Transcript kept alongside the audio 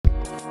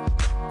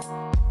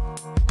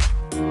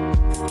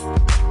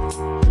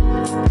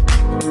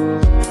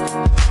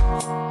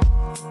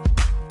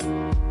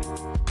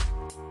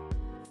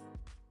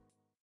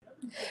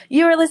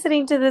You are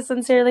listening to the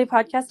Sincerely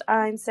podcast.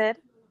 I'm Sid.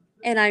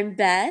 And I'm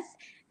Beth.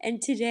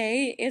 And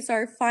today is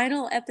our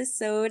final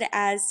episode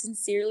as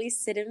Sincerely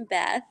Sid and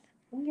Beth.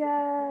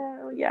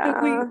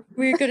 Yeah.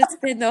 We're going to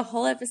spend the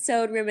whole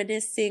episode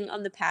reminiscing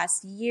on the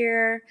past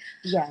year.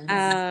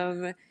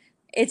 Yes.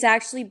 It's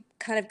actually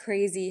kind of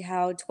crazy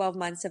how 12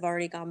 months have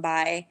already gone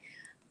by.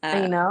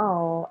 I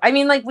know. I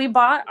mean, we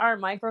bought our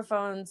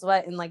microphones,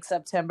 in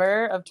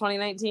September of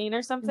 2019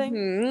 or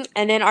something?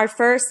 And then our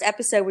first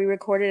episode we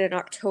recorded in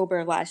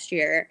October last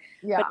year.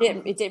 Yeah.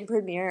 But it didn't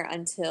premiere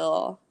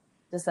until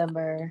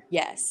December.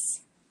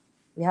 Yes.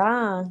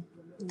 Yeah.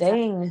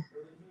 Dang.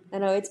 I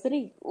know, it's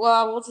been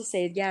we'll just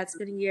say, it's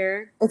been a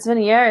year. It's been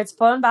a year. It's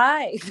flown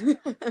by.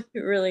 It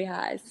really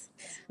has.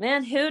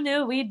 Man, who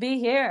knew we'd be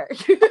here?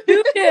 Who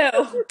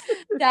knew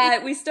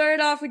that we started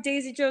off with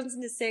Daisy Jones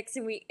and the Six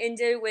and we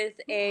ended with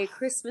a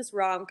Christmas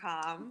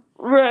rom-com.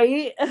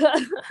 Right.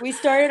 We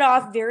started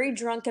off very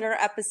drunk in our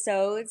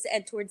episodes,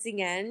 and towards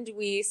the end,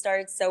 we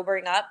started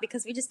sobering up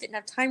because we just didn't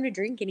have time to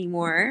drink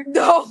anymore.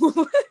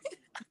 No.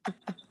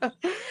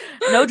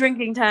 No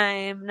drinking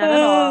time. None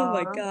at all.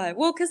 Oh my God.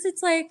 Well, because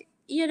it's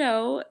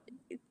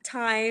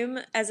time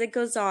as it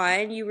goes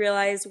on, you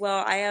realize,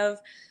 well, I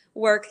have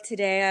work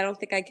today. I don't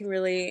think I can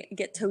really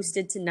get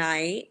toasted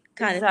tonight.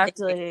 Kind of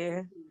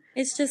thing.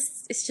 It's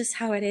just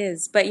how it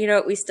is. But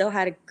we still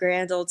had a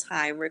grand old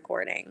time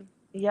recording.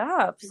 Yeah,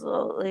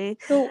 absolutely.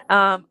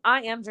 I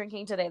am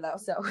drinking today though,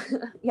 so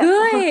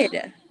yeah.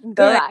 Good.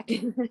 Go back.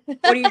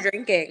 What are you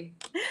drinking?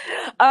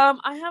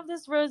 I have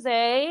this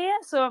rosé,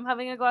 so I'm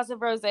having a glass of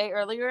rosé.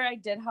 Earlier I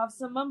did have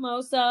some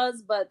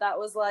mimosas, but that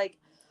was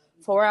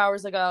 4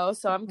 hours ago,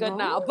 so I'm good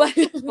now. But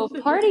well,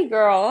 party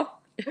girl.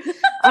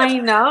 I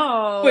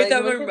know. With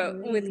a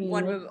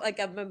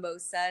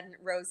mimosa and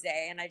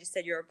rosé, and I just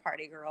said you're a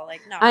party girl.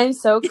 No. I'm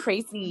so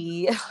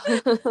crazy.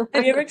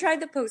 Have you ever tried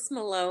the Post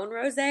Malone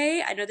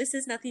rosé? I know this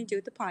has nothing to do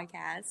with the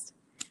podcast.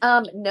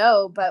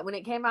 No, but when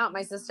it came out,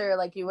 my sister,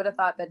 you would have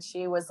thought that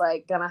she was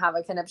gonna have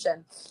a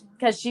conniption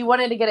because she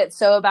wanted to get it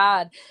so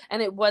bad,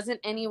 and it wasn't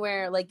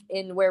anywhere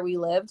in where we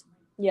lived.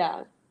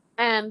 Yeah.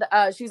 And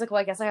she was like,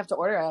 well, I guess I have to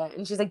order it.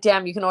 And she's like,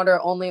 damn, you can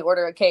only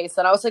order a case.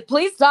 And I was like,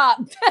 please stop.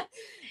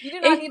 You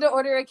do not need to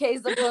order a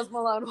case of Post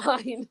Malone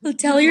wine.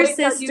 Tell your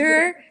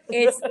sister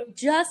it's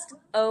just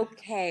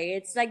okay.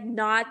 It's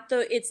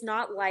it's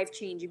not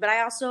life-changing. But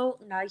I also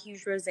not a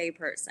huge rosé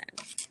person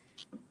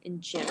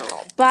in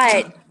general.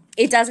 But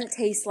it doesn't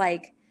taste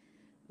like,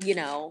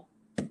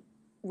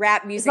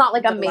 rap music.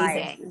 It's not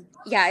amazing.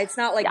 Yeah, it's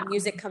not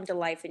music come to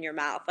life in your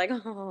mouth. But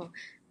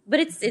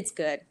it's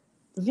good.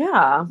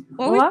 Yeah.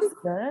 Well, that's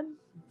good.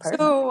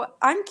 Perfect. So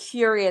I'm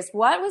curious,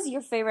 what was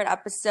your favorite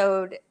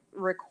episode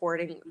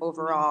recording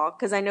overall?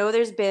 Because I know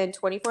there's been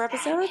 24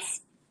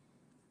 episodes.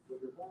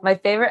 My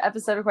favorite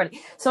episode recording.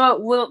 So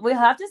we'll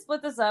have to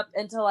split this up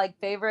into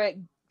favorite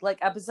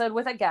episode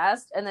with a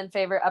guest and then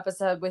favorite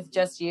episode with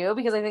just you,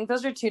 because I think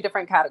those are two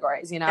different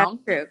categories, That's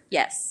true.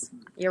 Yes,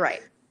 you're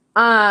right.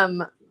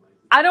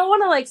 I don't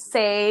want to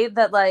say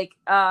that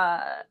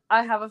I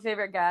have a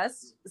favorite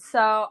guest,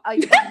 so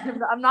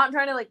I'm not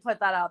trying to put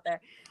that out there,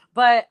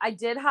 but I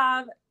did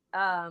have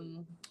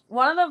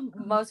one of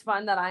the most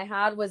fun that I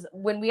had was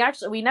when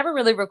we never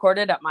really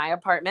recorded at my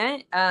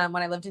apartment when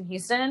I lived in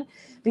Houston,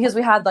 because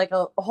we had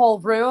a whole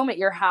room at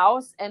your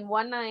house, and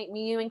one night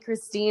me, you, and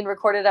Christine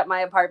recorded at my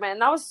apartment,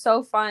 and that was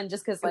so fun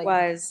just because it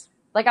was.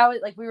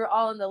 We were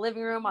all in the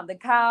living room on the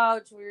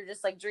couch, we were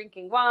just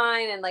drinking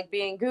wine and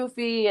being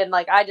goofy, and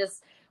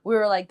we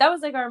were that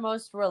was our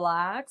most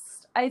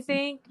relaxed, I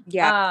think.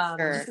 Yeah,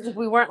 sure. Just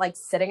we weren't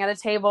sitting at a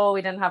table.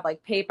 We didn't have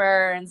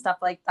paper and stuff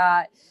like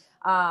that.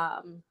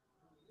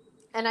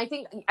 And I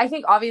think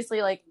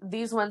obviously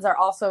these ones are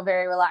also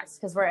very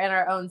relaxed because we're in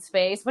our own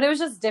space, but it was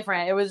just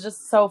different. It was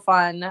just so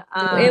fun.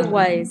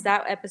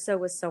 That episode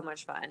was so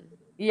much fun.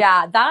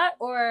 Yeah, that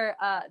or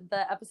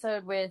the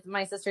episode with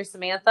my sister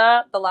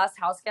Samantha, the last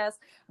house guest.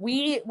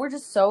 We were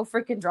just so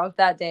freaking drunk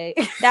that day.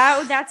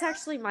 That's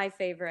actually my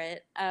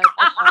favorite.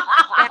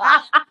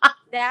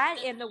 That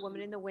and the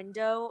Woman in the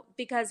Window,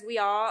 because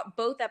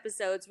both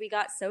episodes, we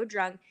got so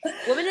drunk.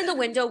 Woman in the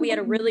Window, we had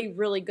a really,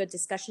 really good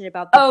discussion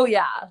about.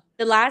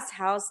 The last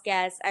house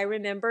guest. I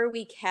remember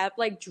we kept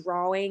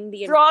drawing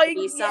the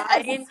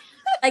sign.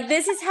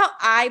 This is how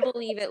I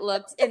believe it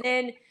looked. And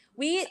then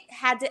we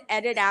had to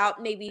edit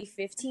out maybe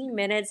 15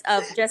 minutes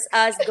of just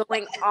us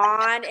going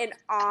on and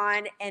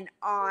on and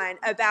on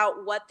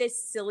about what this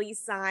silly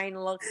sign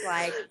looks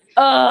like.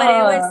 But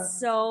it was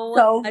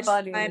so much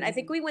funny. Fun. I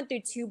think we went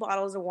through 2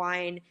 bottles of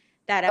wine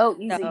that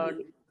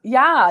episode. Easy.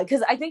 Yeah,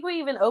 because I think we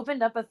even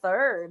opened up a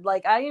third.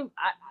 It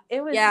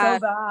was so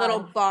bad. Little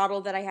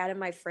bottle that I had in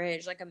my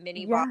fridge, a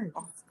mini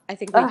bottle. I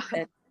think we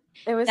did.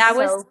 It was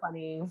so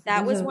funny.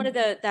 That was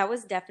that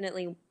was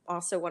definitely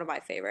also one of my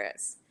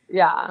favorites.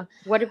 Yeah.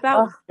 What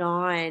about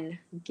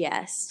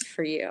non-guest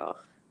for you?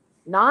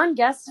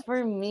 Non-guest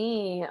for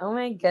me. Oh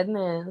my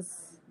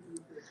goodness.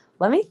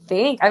 Let me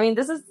think. I mean,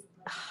 this is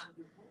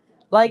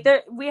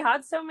we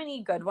had so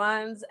many good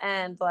ones,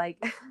 and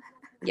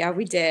yeah,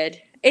 we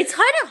did. It's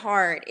kind of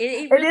hard.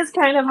 It is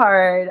kind of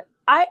hard.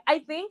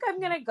 I think I'm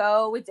gonna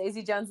go with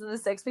Daisy Jones and the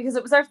Six because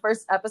it was our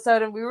first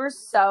episode and we were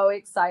so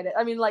excited.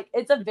 I mean, like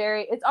it's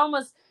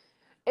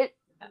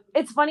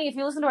funny if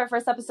you listen to our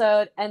first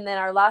episode and then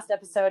our last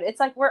episode, it's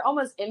like we're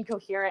almost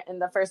incoherent in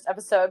the first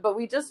episode, but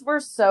we just were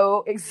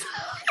so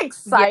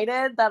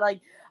excited that like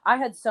I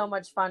had so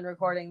much fun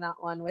recording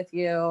that one with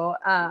you.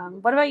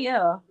 What about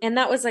you? And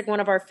that was like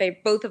one of our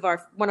favorite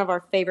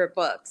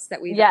books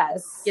that we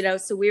yes,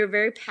 so we were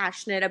very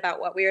passionate about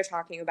what we were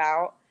talking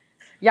about.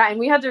 Yeah, and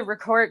we had to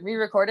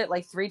re-record it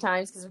like 3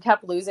 times because we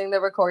kept losing the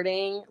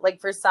recording,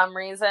 like for some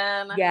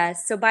reason.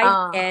 Yes, so by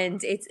the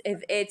end,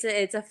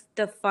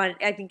 the fun.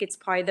 I think it's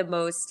probably the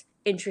most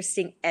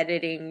interesting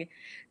editing.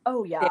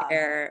 Oh yeah,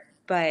 there,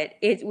 but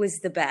it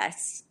was the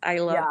best. I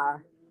love. Yeah.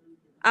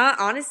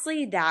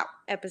 Honestly, that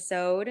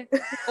episode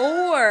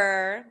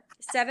or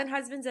Seven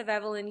Husbands of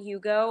Evelyn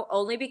Hugo,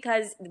 only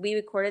because we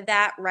recorded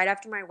that right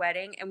after my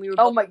wedding, and we were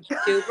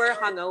super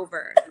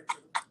hungover.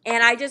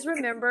 And I just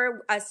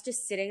remember us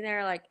just sitting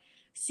there like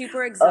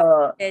super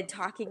exhausted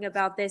talking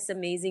about this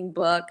amazing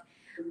book.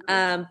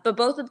 But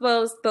both of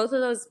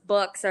those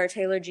books are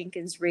Taylor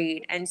Jenkins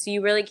Reid, and so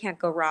you really can't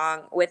go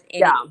wrong with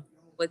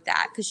with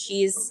that because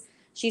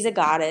she's a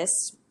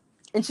goddess,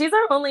 and she's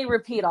our only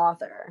repeat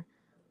author.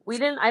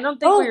 I don't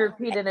think we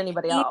repeated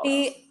anybody else.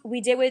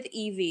 We did with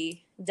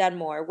Evie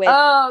Dunmore.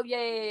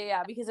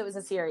 Yeah, because it was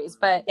a series,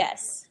 but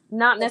yes,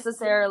 not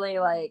necessarily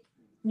like.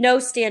 No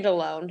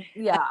standalone.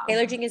 Yeah.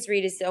 Taylor Jenkins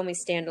Reid is the only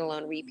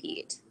standalone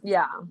repeat.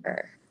 Yeah.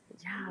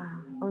 Yeah.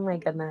 Oh my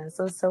goodness.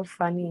 It was so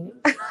funny.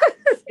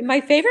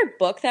 My favorite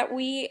book that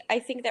we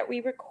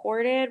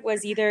recorded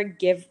was either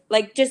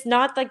just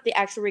not like the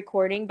actual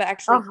recording, but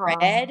actually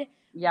read.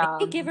 Yeah.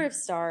 Giver of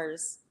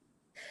Stars.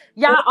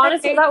 Yeah,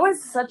 honestly, that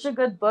was such a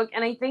good book.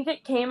 And I think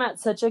it came at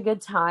such a good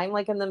time,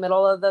 like in the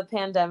middle of the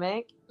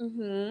pandemic.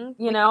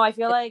 Mm-hmm. You know, I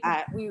feel like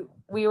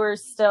we were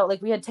still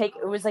like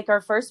it was like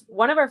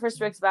one of our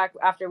first weeks back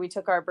after we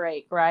took our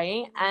break,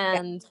 right?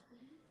 And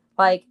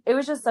like it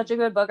was just such a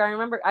good book. I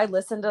remember I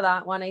listened to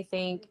that one, I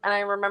think, and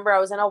I remember I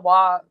was in a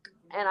walk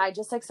and I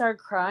just like started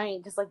crying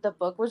because like the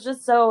book was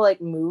just so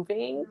like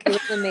moving. It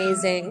was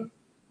amazing.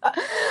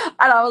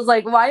 And I was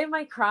like, why am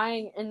I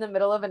crying in the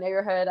middle of a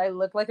neighborhood? I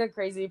look like a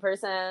crazy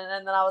person.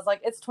 And then I was like,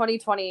 it's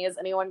 2020. Is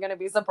anyone going to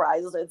be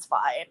surprised? It's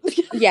fine.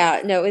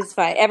 Yeah, no, it's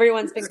fine.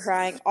 Everyone's been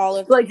crying all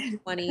of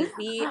 2020.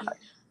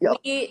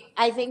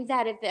 I think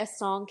that if a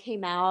song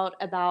came out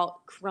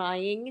about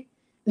crying,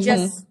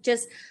 just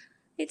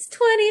it's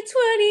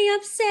 2020,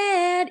 I'm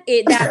sad.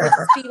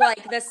 That would be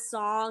like the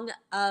song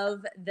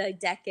of the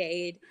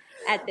decade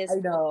at this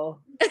point. I know.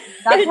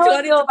 That's how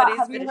I feel about,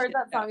 have you heard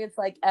that song? It's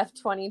like F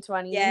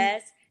 2020.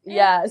 Yes.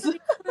 Yes.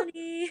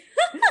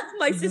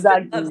 My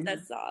sister loves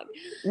that song.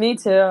 Me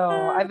too.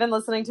 I've been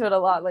listening to it a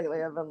lot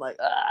lately. I've been like,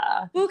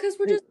 well, because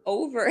we're just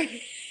over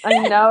it.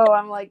 I know.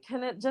 I'm like,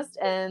 can it just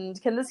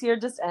end? Can this year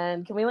just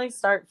end? Can we like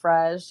start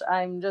fresh?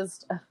 I'm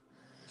just.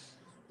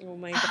 Oh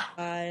my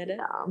God.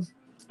 Yeah.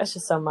 It's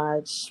just so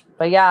much.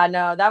 But yeah,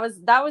 no, that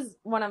was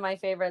one of my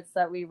favorites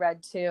that we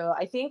read too.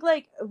 I think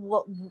like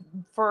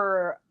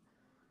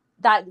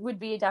that would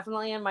be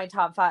definitely in my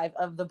top 5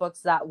 of the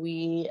books that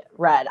we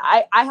read.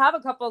 I have a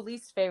couple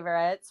least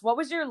favorites. What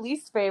was your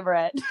least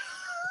favorite?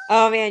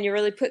 Oh man, you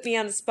really put me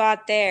on the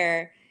spot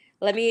there.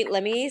 Let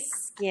me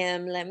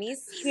skim.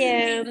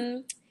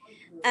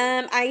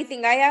 I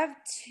think I have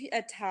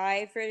a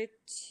tie for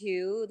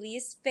 2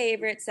 least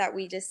favorites that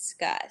we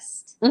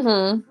discussed.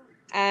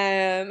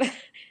 Mm-hmm.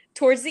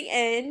 Towards the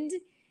end,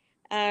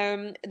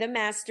 The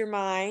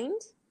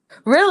Mastermind.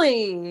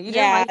 Really? You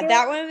didn't like it?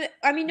 That one.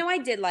 I mean, no, I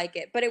did like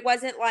it, but it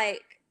wasn't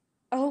like,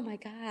 oh my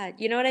God,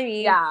 you know what I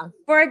mean? Yeah.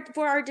 For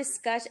our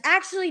discussion,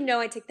 actually, no,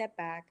 I take that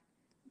back.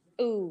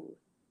 Ooh.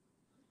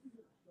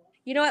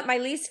 You know what? My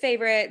least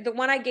favorite, the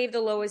one I gave the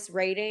lowest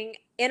rating,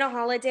 In a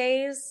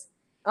Holidays,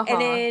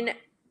 and then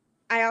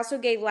I also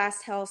gave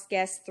Last House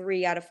Guest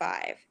 3 out of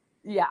 5.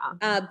 Yeah.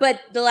 But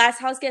The Last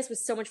House Guest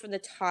was so much fun to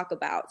talk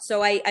about,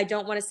 so I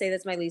don't want to say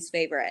that's my least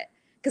favorite.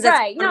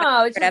 Right,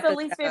 no, it's just the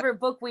least favorite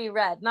book we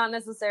read, not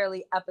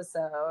necessarily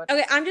episode.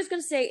 Okay, I'm just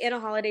going to say In a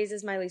Holidays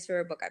is my least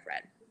favorite book I've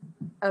read.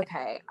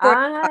 Okay.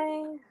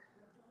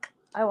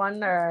 I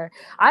wonder.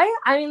 I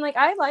mean, like,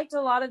 I liked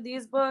a lot of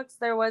these books.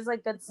 There was,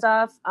 like, good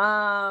stuff.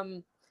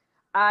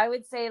 I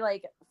would say,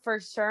 like, for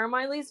sure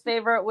my least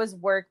favorite was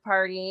Work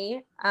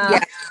Party.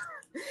 Yeah.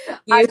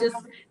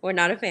 We're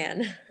not a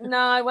fan. No,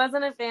 I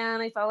wasn't a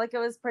fan. I felt like it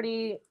was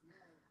pretty...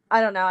 I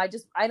don't know.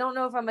 I don't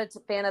know if I'm a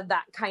fan of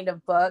that kind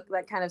of book,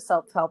 that kind of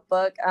self-help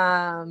book.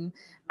 And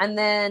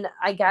then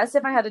I guess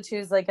if I had to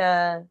choose like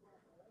a,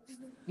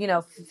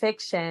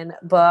 fiction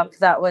book,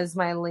 that was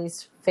my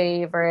least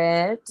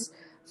favorite.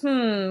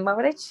 What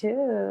would I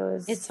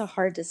choose? It's a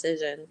hard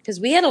decision because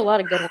we had a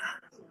lot of good ones.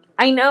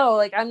 I know.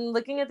 Like I'm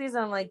looking at these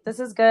and I'm like, this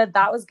is good.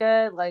 That was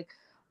good. Like,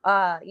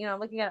 I'm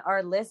looking at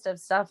our list of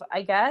stuff,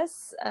 I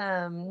guess.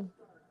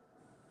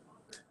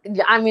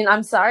 Yeah, I mean,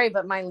 I'm sorry,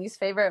 but my least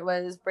favorite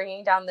was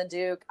Bringing Down the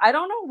Duke. I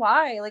don't know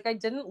why. Like, I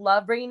didn't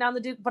love Bringing Down the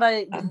Duke, but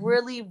I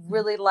really,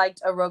 really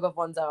liked A Rogue of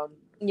One's Own.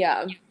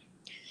 Yeah.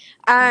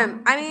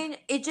 I mean,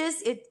 you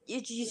just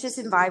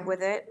vibe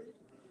with it,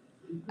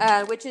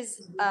 which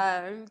is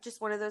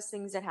just one of those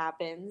things that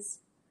happens.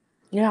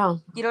 Yeah.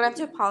 You don't have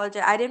to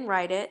apologize. I didn't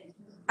write it.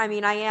 I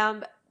mean, I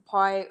am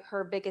probably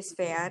her biggest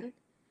fan.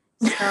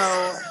 So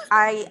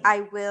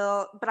I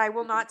will, but I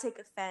will not take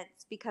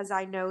offense because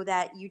I know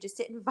that you just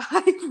didn't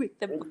vibe with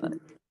the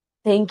book.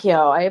 Thank you.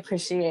 I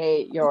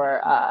appreciate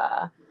your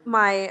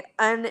My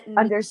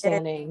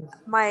understanding.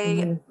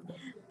 My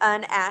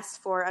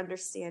unasked for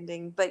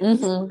understanding, but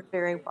you're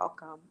very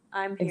welcome.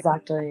 I'm here.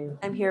 Exactly.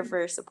 I'm here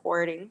for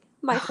supporting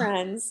my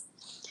friends.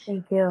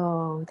 Thank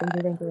you.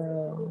 Thank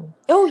you.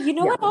 Oh, you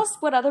know what else?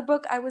 What other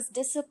book I was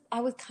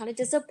kind of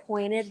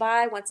disappointed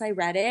by once I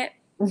read it?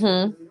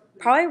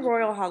 Probably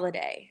Royal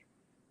Holiday.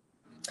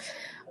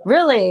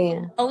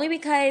 Really? Only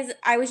because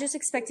I was just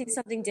expecting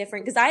something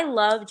different. Because I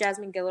love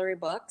Jasmine Guillory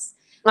books.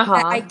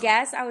 I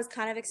guess I was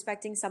kind of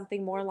expecting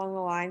something more along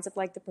the lines of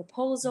like The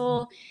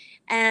Proposal,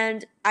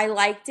 and I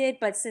liked it.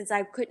 But since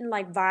I couldn't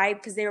like vibe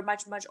because they were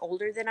much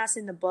older than us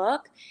in the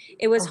book,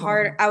 it was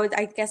hard.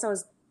 I guess I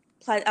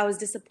was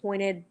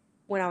disappointed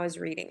when I was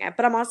reading it.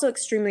 But I'm also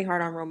extremely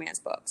hard on romance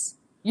books.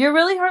 You're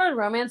really hard on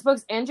romance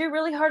books, and you're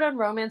really hard on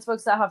romance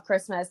books that have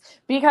Christmas,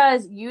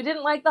 because you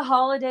didn't like the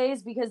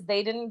holidays because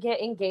they didn't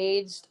get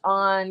engaged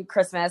on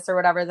Christmas or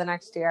whatever the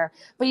next year.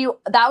 But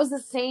that was the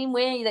same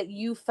way that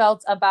you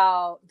felt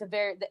about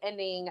the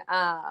ending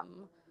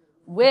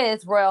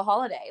with Royal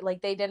Holiday.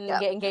 Like, they didn't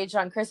get engaged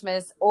on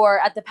Christmas or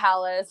at the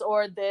palace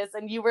or this,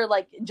 and you were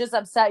like just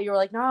upset. You were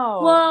like,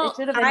 no, it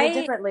should have ended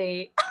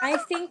differently. I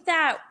think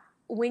that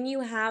when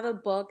you have a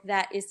book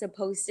that is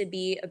supposed to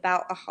be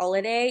about a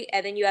holiday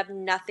and then you have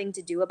nothing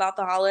to do about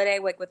the holiday,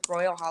 like with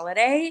Royal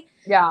Holiday,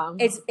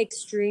 it's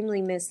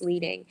extremely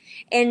misleading.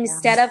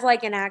 Instead of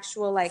like an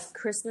actual like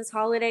Christmas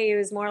holiday, it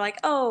was more like,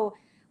 oh,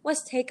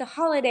 let's take a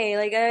holiday,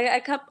 like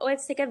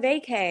let's take a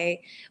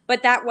vacay.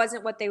 But that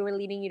wasn't what they were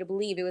leading you to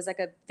believe. It was like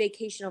a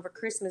vacation over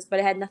Christmas, but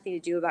it had nothing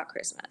to do about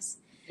Christmas.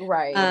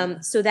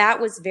 Right. So that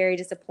was very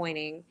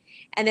disappointing.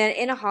 And then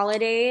in a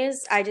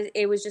holidays,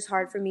 it was just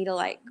hard for me to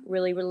like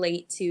really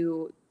relate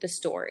to the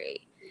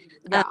story.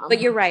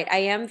 But you're right. I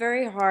am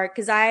very hard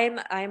because I'm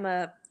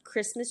a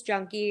Christmas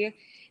junkie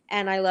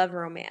and I love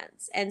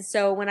romance. And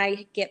so when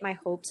I get my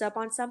hopes up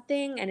on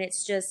something and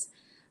it's just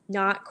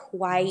not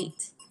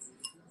quite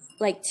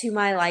like to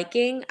my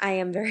liking, I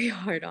am very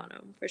hard on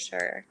them for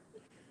sure.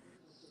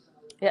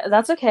 Yeah,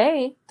 that's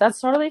okay.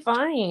 That's totally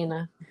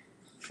fine.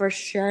 For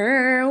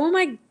sure. Oh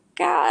my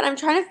God. I'm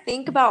trying to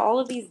think about all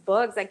of these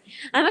books. Like,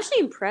 I'm actually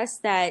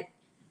impressed that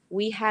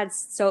we had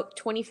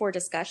 24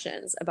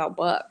 discussions about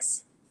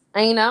books.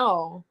 I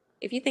know.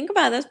 If you think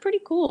about it, that's pretty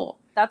cool.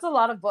 That's a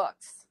lot of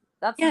books.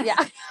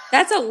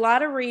 That's a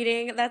lot of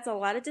reading. That's a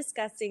lot of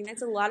discussing.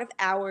 That's a lot of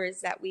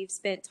hours that we've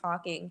spent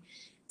talking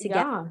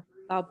together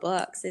about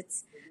books.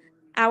 It's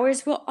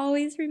hours we'll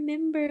always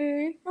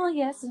remember. Oh,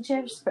 yes, and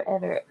cherish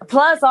forever.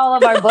 Plus all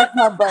of our book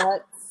club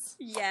books.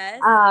 Yes.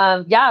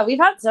 Yeah, we've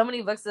had so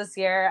many books this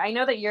year. I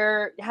know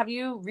that have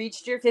you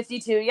reached your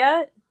 52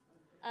 yet?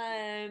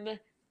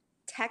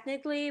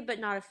 Technically, but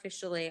not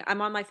officially.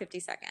 I'm on my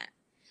 52nd.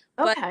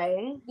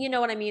 Okay. But you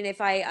know what I mean? If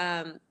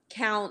I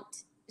count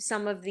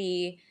some of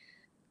the,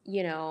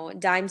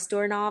 dime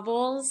store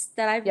novels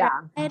that I've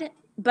read,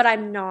 but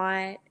I'm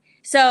not.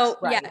 So,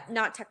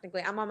 not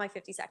technically. I'm on my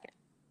 52nd.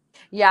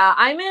 Yeah,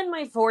 I'm in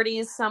my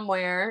 40s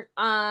somewhere.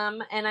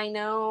 And I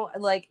know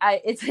like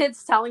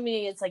it's telling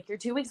me it's like you're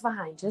 2 weeks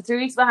behind, you're 3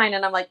 weeks behind,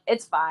 and I'm like,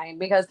 it's fine,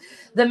 because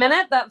the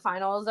minute that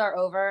finals are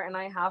over and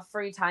I have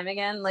free time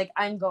again, like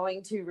I'm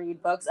going to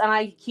read books. And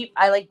I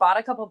like bought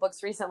a couple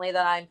books recently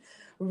that I'm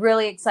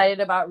really excited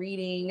about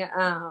reading.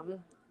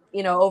 I'm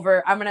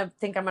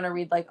gonna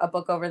read like a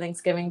book over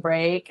Thanksgiving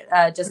break,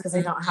 just because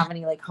I don't have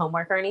any like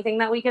homework or anything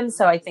that weekend.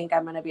 So I think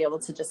I'm gonna be able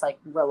to just like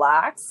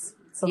relax.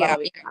 So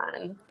that'll be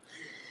fun.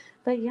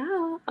 But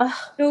yeah.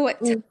 So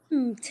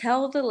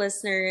tell the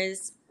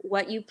listeners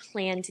what you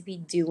plan to be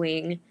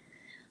doing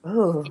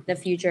in the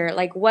future.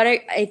 Like,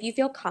 if you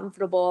feel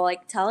comfortable,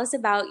 like tell us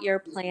about your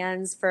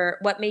plans for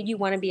what made you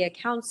want to be a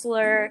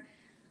counselor,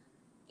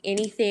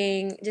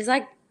 anything. Just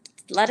like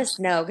let us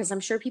know, because I'm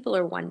sure people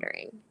are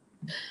wondering.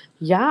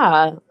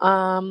 Yeah.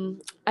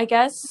 I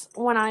guess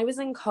when I was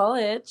in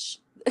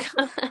college,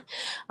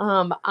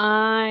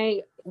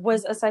 I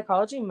was a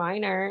psychology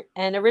minor,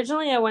 and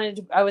originally I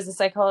was a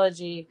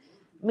psychology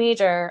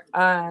major,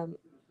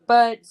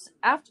 but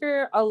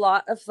after a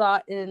lot of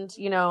thought and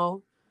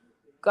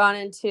gone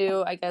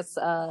into, I guess,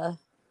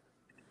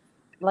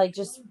 like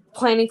just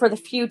planning for the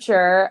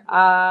future,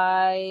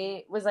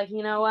 I was like,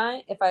 you know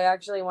what, if I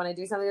actually want to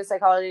do something with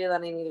psychology, then I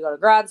need to go to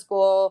grad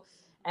school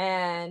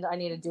and I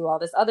need to do all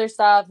this other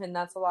stuff, and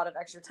that's a lot of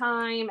extra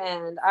time,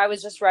 and I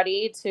was just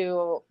ready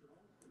to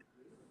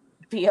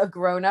be a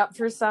grown-up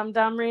for some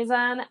dumb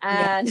reason.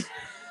 And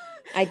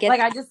I get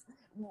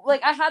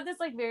I had this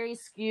like very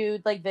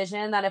skewed like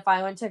vision that if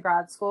I went to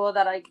grad school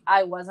that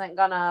I wasn't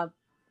gonna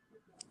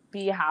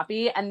be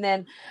happy. And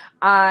then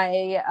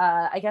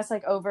I guess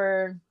like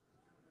over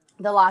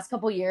the last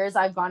couple years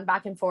I've gone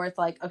back and forth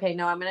like, okay,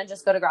 no, I'm going to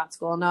just go to grad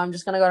school. No, I'm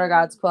just going to go to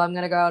grad school. I'm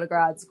going to go to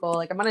grad school.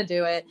 Like, I'm going to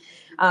do it.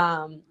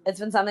 It's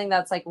been something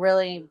that's like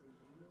really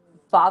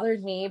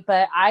bothered me,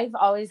 but I've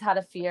always had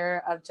a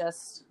fear of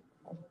just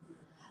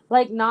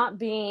like not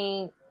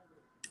being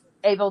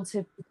able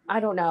to, I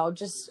don't know,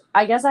 just,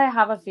 I guess I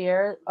have a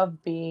fear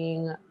of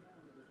being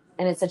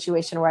in a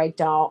situation where I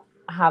don't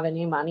have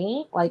any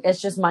money. Like,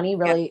 it's just money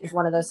really is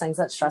one of those things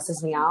that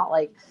stresses me out.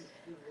 Like,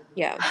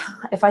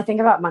 if I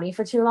think about money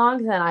for too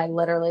long, then I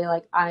literally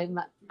like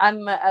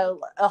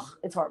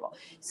it's horrible.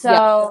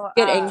 So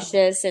get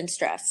anxious and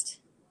stressed.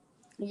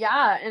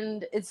 Yeah,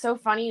 and it's so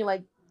funny.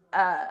 Like,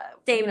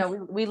 you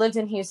know, we lived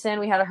in Houston.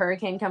 We had a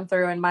hurricane come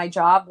through, and my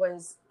job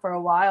was for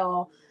a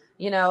while.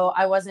 You know,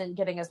 I wasn't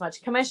getting as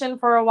much commission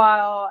for a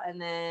while,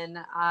 and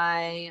then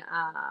I,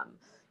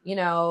 you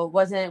know,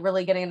 wasn't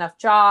really getting enough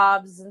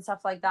jobs and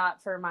stuff like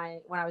that for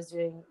when I was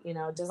doing, you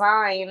know,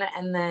 design,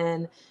 and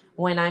then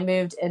when I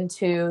moved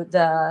into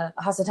the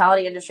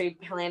hospitality industry,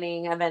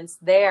 planning events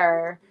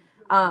there,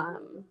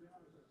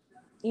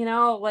 you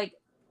know, like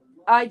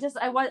I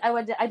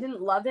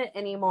didn't love it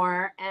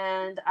anymore,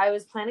 and I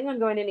was planning on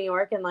going to New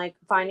York and like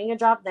finding a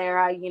job there.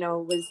 I, you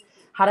know,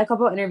 had a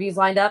couple interviews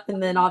lined up,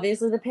 and then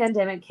obviously the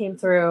pandemic came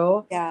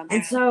through. Yeah.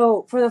 And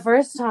so for the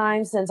first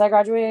time since I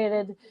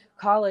graduated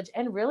college,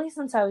 and really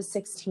since I was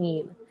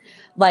 16,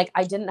 like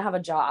I didn't have a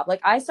job. Like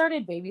I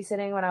started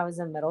babysitting when I was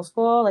in middle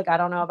school. Like I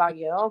don't know about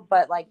you,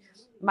 but like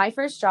my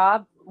first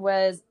job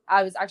was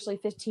I was actually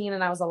 15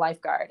 and I was a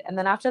lifeguard. And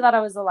then after that, I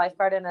was a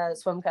lifeguard and a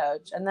swim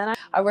coach. And then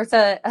I worked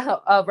at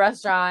a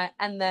restaurant,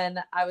 and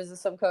then I was a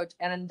swim coach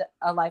and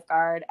a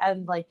lifeguard.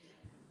 And like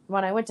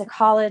when I went to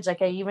college,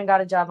 like I even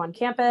got a job on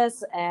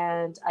campus,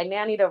 and I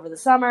nannied over the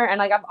summer, and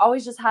like I've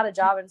always just had a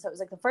job. And so it was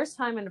like the first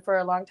time and for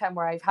a long time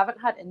where I haven't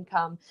had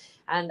income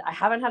and I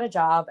haven't had a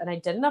job, and I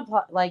didn't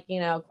apply, like, you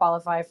know,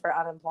 qualify for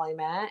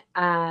unemployment.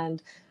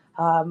 And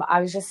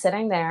I was just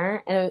sitting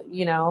there, and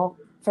you know,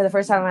 for the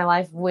first time in my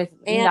life with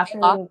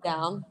nothing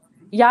lockdown.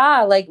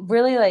 Yeah, like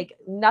really like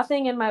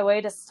nothing in my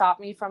way to stop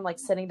me from like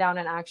sitting down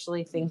and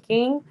actually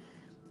thinking,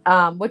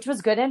 which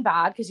was good and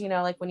bad, because you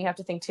know, like when you have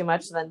to think too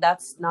much, then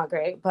that's not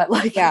great. But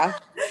like,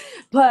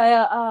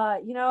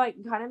 but you know, it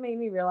kind of made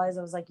me realize,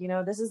 I was like, you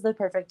know, this is the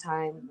perfect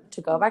time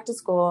to go back to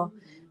school,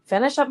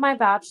 finish up my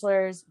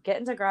bachelor's, get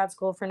into grad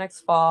school for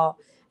next fall,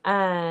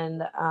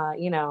 and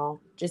you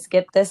know, just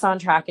get this on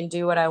track and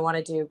do what I want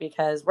to do,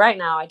 because right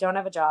now I don't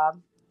have a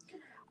job.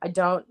 I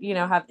don't, you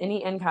know, have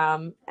any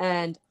income,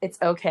 and it's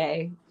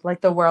okay. Like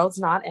the world's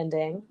not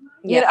ending.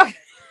 You know?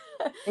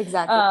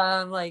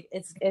 Exactly. Like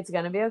it's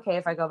gonna be okay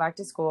if I go back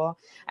to school.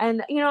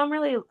 And you know, I'm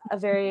really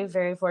very,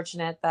 very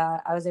fortunate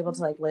that I was able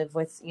to like live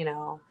with, you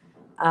know,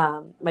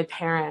 my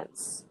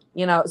parents.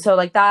 You know, so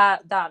like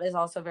that is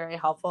also very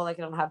helpful. Like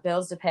I don't have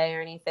bills to pay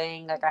or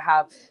anything. Like I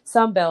have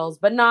some bills,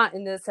 but not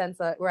in the sense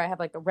that where I have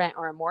like a rent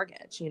or a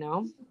mortgage. You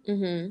know.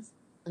 Mm-hmm.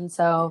 And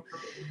so,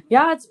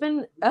 yeah, it's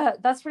been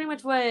that's pretty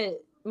much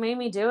what made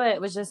me do it.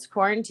 It was just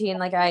quarantine.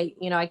 Like I,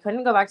 you know, I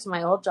couldn't go back to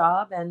my old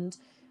job, and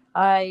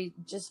I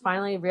just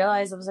finally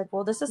realized, I was like,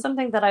 well, this is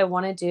something that I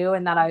want to do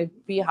and that I'd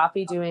be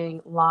happy doing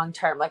long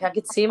term. Like I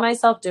could see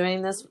myself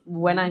doing this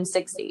when I'm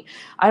 60.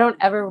 I don't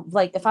ever,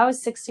 like, if I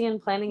was 60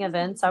 and planning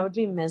events, I would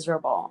be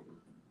miserable.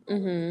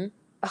 Mm-hmm.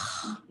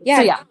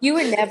 Yeah, you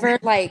were never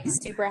like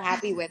super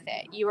happy with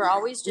it. You were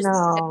always just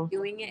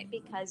doing it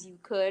because you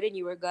could and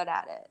you were good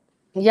at it.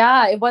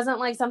 Yeah, it wasn't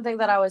like something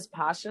that I was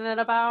passionate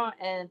about.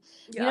 And,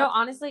 you know,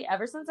 honestly,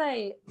 ever since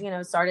I, you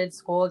know, started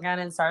school again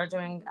and started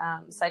doing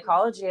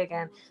psychology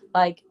again,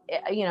 like,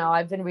 you know,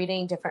 I've been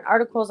reading different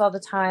articles all the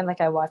time.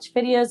 Like I watch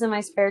videos in my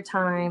spare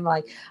time.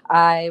 Like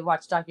I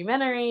watch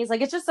documentaries.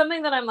 Like it's just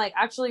something that I'm like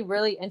actually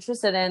really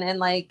interested in and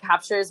like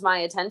captures my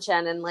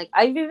attention. And like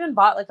I've even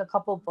bought like a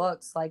couple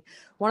books. Like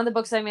one of the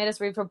books I made us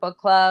read for book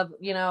club,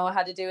 you know,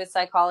 had to do with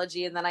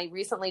psychology. And then I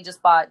recently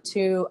just bought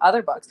 2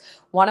 other books.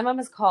 One of them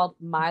is called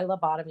My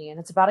Lobotomy, and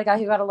it's about a guy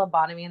who got a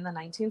lobotomy in the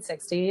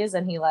 1960s,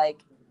 and he like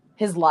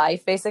his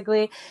life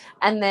basically.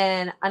 And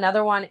then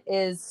another one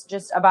is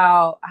just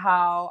about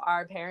how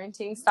our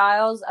parenting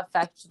styles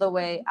affect the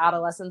way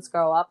adolescents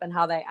grow up and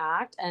how they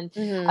act. And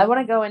I want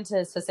to go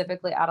into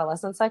specifically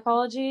adolescent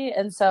psychology.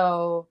 And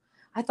so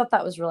I thought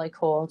that was really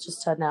cool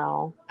just to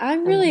know.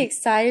 I'm really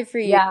excited for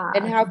you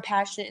and how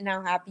passionate and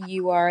how happy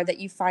you are that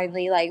you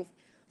finally like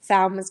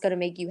found what's going to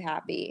make you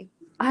happy.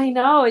 I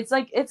know. It's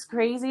like, it's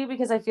crazy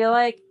because I feel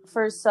like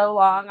for so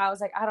long I was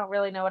like, I don't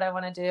really know what I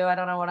want to do. I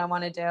don't know what I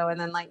want to do. And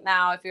then like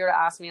now, if you were to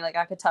ask me, like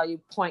I could tell you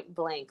point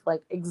blank,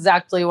 like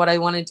exactly what I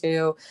want to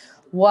do,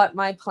 what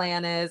my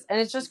plan is.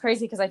 And it's just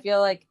crazy because I feel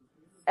like,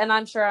 and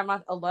I'm sure I'm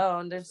not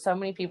alone, there's so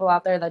many people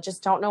out there that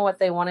just don't know what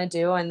they want to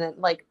do. And then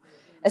like,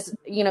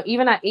 you know,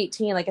 even at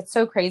 18, like it's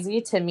so crazy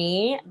to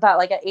me that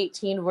like at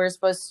 18, we're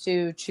supposed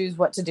to choose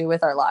what to do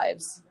with our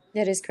lives.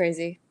 That is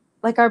crazy.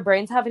 Like our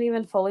brains haven't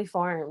even fully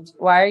formed.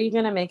 Why are you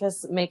going to make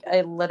us make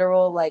a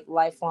literal like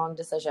lifelong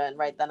decision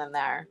right then and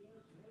there?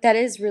 That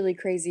is really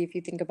crazy if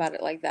you think about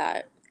it like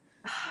that.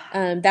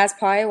 That's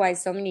probably why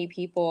so many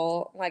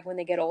people, like when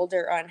they get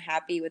older, are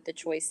unhappy with the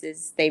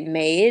choices they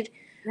made,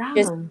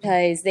 just Yeah.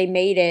 because they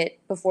made it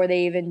before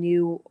they even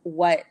knew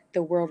what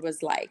the world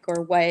was like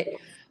or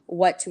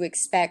what to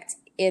expect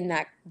in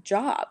that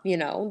job. You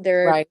know,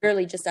 they're Right.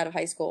 literally just out of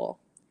high school.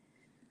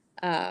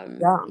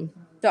 Yeah.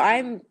 So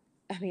I'm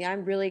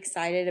really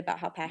excited about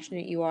how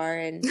passionate you are.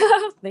 And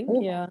Thank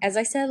you. as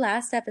I said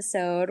last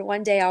episode,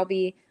 one day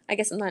I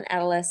guess I'm not an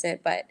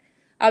adolescent, but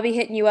I'll be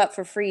hitting you up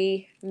for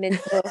free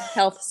mental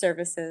health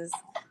services.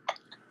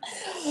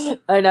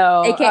 I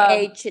know.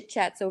 AKA chit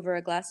chats over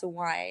a glass of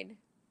wine.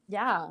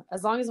 Yeah,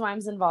 as long as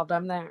mine's involved,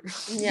 I'm there.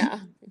 Yeah.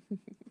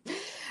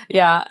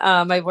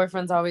 Yeah, my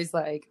boyfriend's always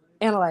like,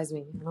 analyze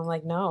me. And I'm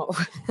like, no.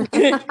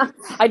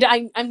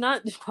 I'm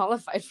not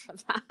qualified for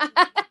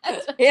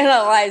that.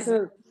 Analyze me.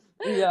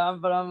 Yeah,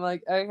 but I'm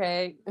like,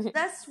 okay.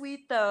 That's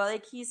sweet though.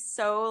 Like he's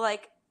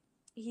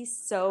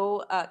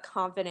so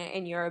confident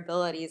in your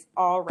abilities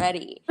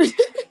already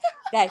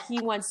that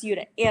he wants you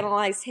to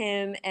analyze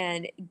him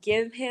and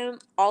give him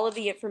all of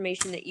the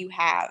information that you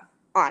have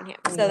on him.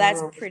 So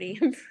that's pretty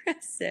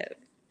impressive.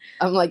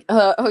 I'm like,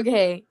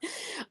 okay.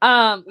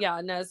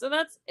 Yeah, no, so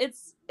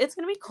it's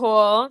gonna be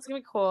cool. It's gonna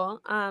be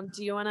cool.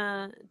 Do you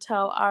wanna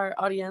tell our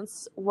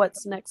audience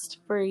what's next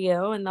for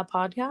you in the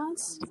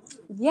podcast?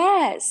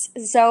 Yes.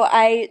 So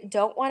I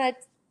don't want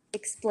to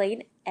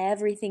explain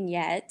everything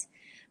yet,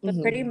 but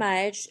pretty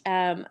much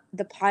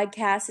the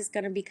podcast is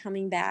going to be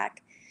coming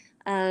back.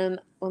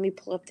 Let me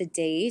pull up the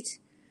date.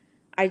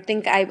 I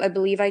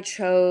believe I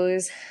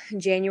chose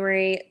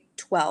January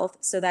 12th.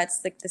 So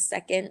that's like the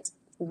second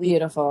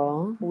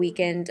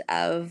weekend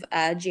of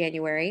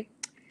January.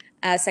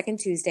 Second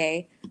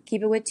Tuesday.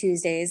 Keep it with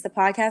Tuesdays. The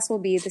podcast will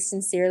be the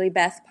Sincerely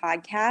Beth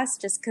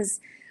podcast, just because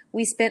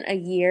we spent a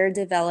year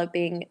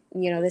developing,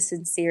 the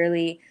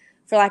Sincerely,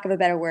 for lack of a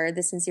better word,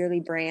 the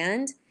Sincerely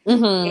brand.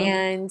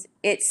 And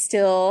it's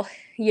still,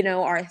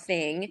 our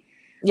thing.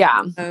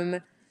 Yeah.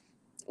 I'm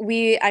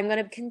going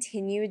to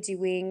continue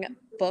doing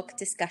book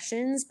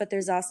discussions, but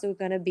there's also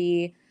going to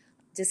be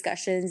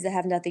discussions that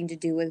have nothing to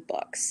do with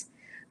books.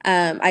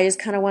 I just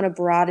kind of want to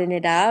broaden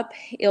it up.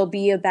 It'll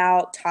be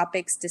about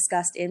topics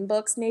discussed in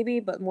books, maybe,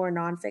 but more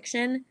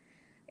nonfiction,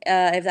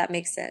 if that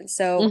makes sense.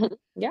 So,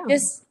 yeah.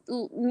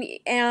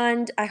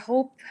 And I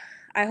hope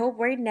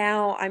right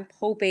now I'm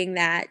hoping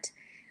that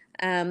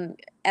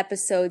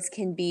episodes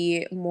can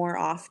be more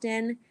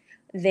often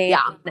than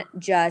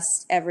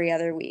just every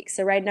other week.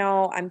 So right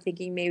now I'm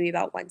thinking maybe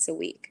about once a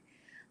week.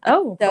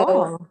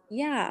 Cool.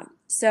 Yeah.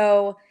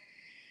 So,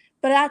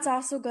 but that's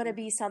also going to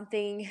be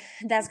something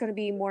that's going to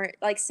be more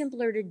like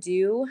simpler to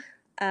do.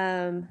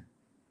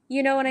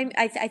 You know what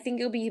I think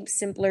it'll be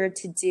simpler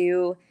to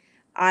do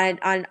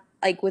on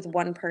like with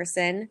one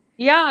person.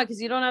 Yeah,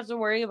 because you don't have to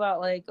worry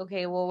about like,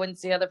 okay, well,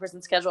 when's the other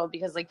person's schedule?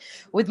 Because like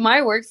with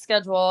my work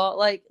schedule,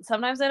 like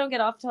sometimes I don't get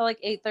off till like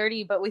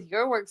 8:30, but with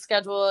your work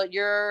schedule,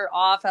 you're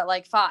off at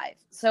like 5.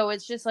 So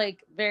it's just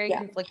like very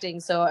conflicting.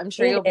 So I'm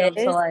sure you'll be able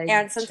to like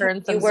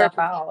turn some stuff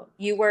out.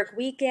 You work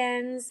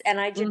weekends, and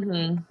I just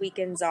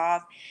weekends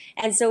off,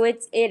 and so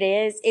it's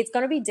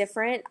going to be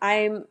different.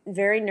 I'm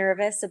very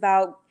nervous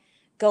about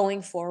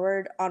going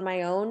forward on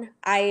my own.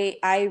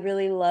 I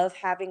really love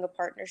having a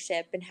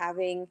partnership and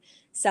having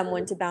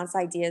someone to bounce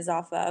ideas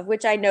off of,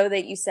 which I know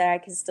that you said I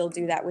can still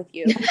do that with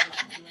you.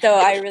 So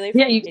I really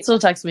you can still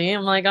text me.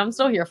 I'm like, I'm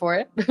still here for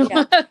it.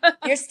 Yeah.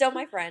 You're still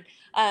my friend.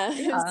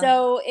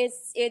 So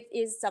it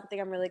is something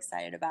I'm really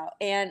excited about,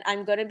 and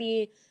I'm going to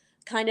be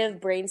kind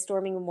of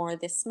brainstorming more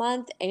this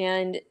month,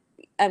 and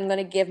I'm going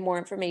to give more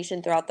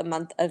information throughout the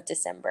month of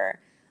December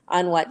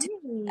on what to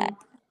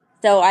expect.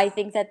 So I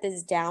think that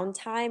this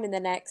downtime in the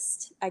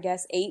next, I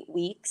guess, 8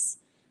 weeks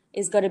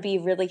is going to be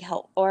really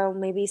helpful, or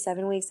maybe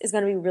 7 weeks is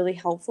going to be really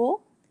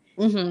helpful.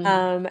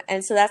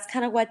 And so that's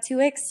kind of what to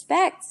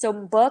expect. So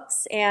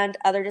books and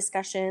other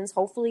discussions,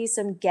 hopefully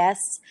some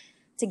guests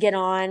to get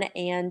on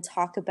and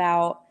talk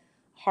about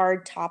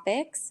hard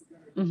topics,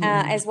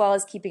 as well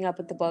as keeping up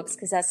with the books,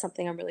 because that's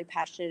something I'm really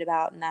passionate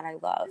about and that I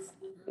love.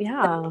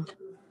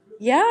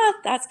 Yeah,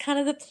 that's kind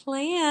of the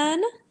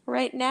plan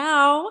right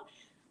now.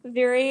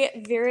 Very,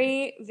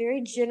 very, very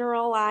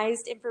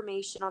generalized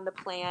information on the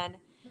plan.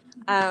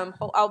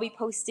 I'll be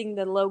posting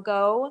the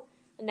logo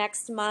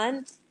next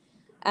month,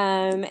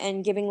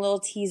 and giving little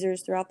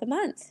teasers throughout the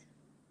month.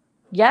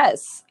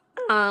 Yes.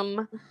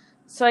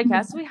 So I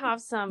guess you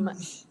have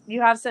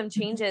some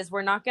changes.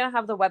 We're not going to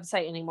have the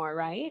website anymore,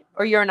 right?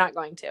 Or you're not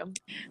going to?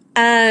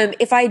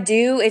 If I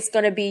do, it's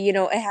going to be,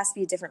 it has to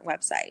be a different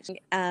website.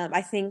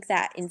 I think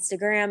that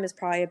Instagram is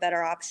probably a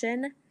better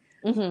option.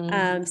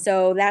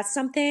 So that's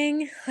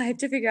something I have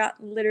to figure out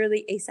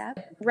literally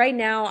ASAP. Right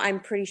now, I'm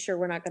pretty sure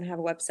we're not going to have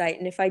a website.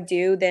 And if I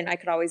do, then I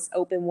could always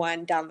open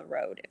one down the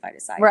road if I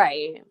decide.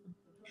 Right.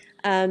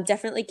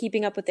 Definitely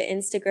keeping up with the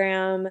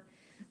Instagram.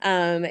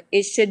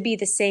 It should be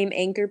the same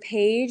anchor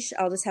page.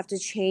 I'll just have to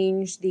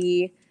change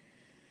the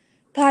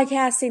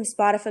podcast, same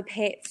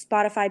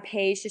Spotify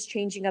page, just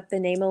changing up the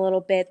name a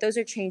little bit. Those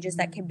are changes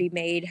that can be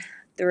made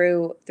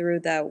through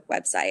the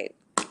website.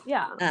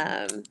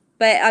 Yeah.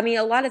 But I mean,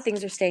 a lot of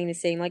things are staying the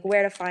same, like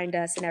where to find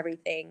us and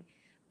everything.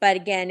 But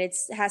again, it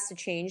has to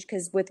change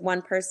because with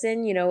one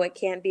person, you know, it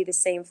can't be the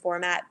same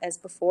format as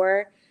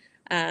before.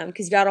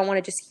 Because y'all don't want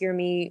to just hear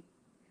me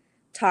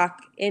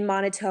talk in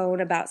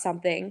monotone about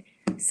something.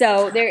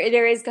 So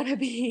there is going to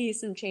be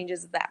some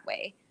changes that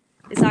way.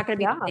 It's not going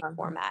to be the same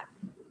format.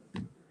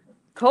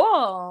 Cool.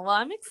 Well,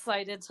 I'm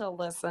excited to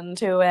listen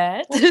to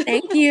it. Well,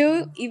 thank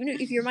you. Even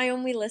if you're my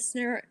only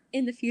listener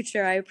in the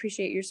future, I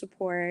appreciate your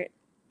support.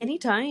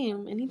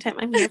 Anytime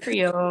I'm here for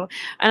you.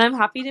 And I'm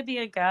happy to be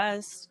a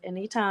guest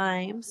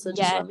anytime. So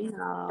just let me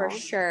know. For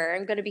sure.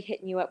 I'm going to be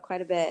hitting you up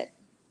quite a bit.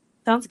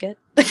 Sounds good.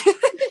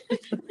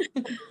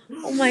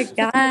 Oh my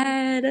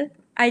God.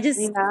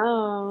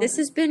 This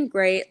has been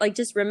great. Like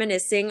just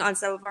reminiscing on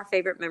some of our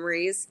favorite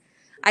memories.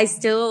 I'm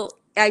still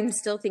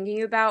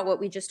thinking about what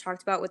we just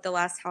talked about with the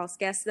last house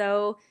guest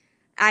though.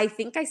 I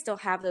think I still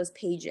have those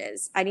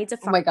pages. I need to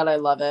find Oh my God, I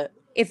love it.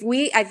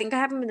 I think I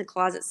have them in the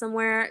closet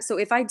somewhere. So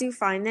if I do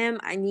find them,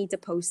 I need to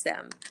post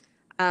them.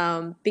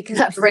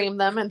 Because frame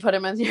them and put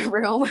them in your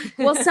room.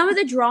 Well, some of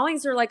the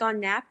drawings are like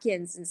on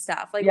napkins and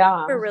stuff. Like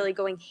we're really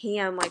going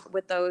ham like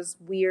with those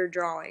weird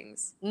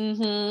drawings.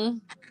 Mm-hmm.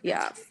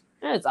 Yeah.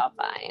 It's all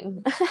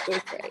fine.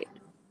 It's great.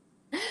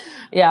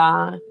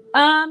 Yeah.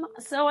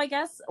 So I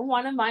guess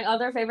one of my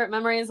other favorite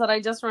memories that I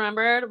just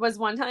remembered was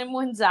one time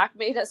when Zach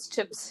made us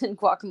chips and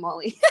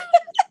guacamole.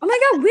 Oh my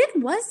God,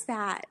 when was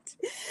that?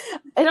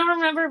 I don't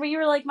remember, but you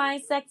were like,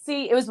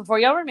 it was before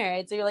y'all were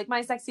married, so you're like,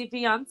 my sexy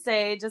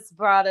fiance just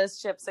brought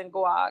us chips and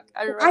guac.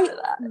 I remember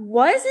that.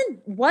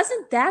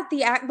 Wasn't that the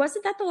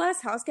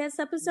last house guest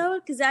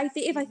episode? Because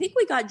if I think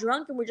we got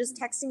drunk and we're just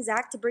texting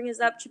Zach to bring us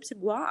up chips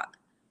and guac.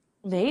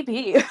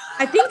 Maybe.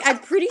 I'm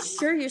pretty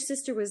sure your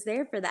sister was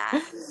there for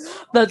that.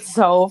 That's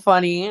so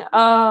funny.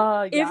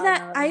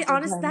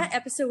 That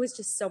episode was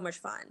just so much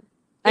fun.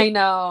 I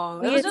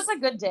know. It was just a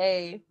good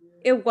day.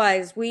 It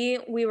was. We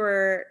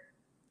were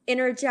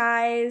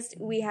energized.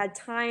 We had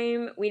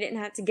time. We didn't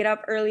have to get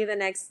up early the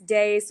next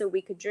day so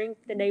we could drink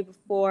the day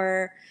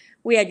before.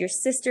 We had your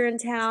sister in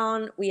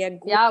town. We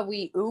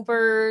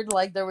Ubered.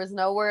 Like there was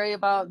no worry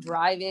about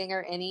driving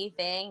or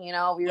anything. You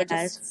know, we were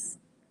just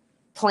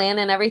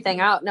planning everything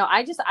out. No,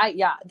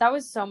 that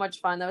was so much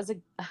fun. That was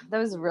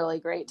a really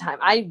great time.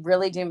 I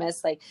really do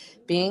miss like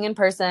being in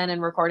person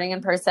and recording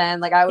in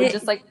person. Like I would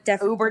just like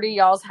Uber to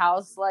y'all's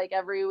house like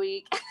every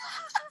week.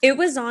 It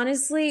was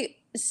honestly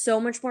so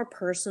much more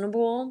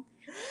personable.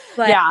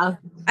 But yeah,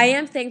 I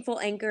am thankful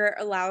Anchor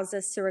allows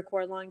us to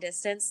record long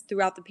distance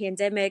throughout the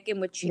pandemic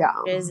and with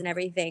changes and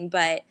everything.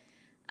 But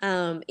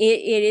it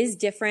is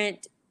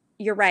different.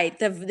 You're right.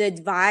 The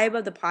vibe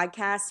of the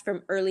podcast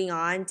from early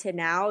on to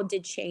now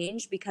did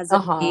change because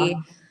of the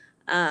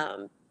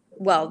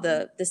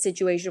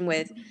situation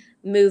with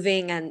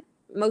moving and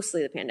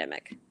mostly the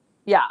pandemic.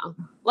 Yeah.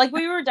 Like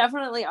we were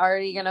definitely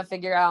already going to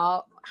figure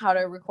out how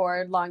to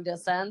record long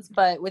distance,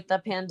 but with the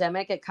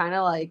pandemic, it kind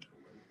of like,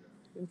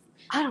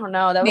 I don't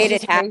know, that was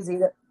just crazy.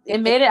 It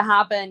made it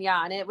happen.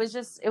 Yeah. And it was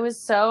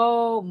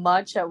so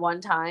much at one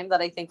time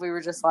that I think we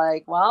were just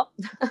like, well,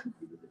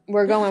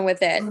 we're going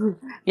with it.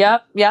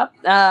 Yep.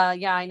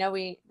 I know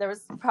there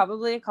was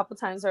probably a couple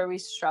times where we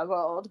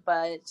struggled,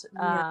 but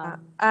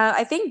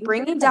I think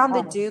Bringing Down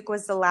the Duke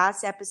was the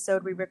last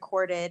episode we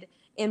recorded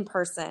in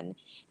person.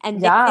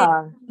 And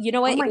you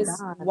know what? It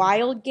was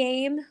Wild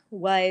Game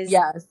was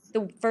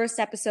the first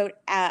episode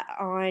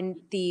on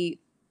the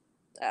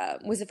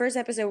was the first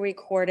episode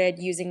recorded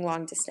using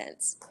long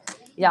distance.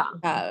 Yeah.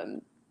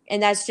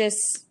 And that's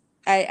just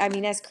I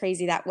mean that's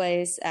crazy. That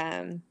was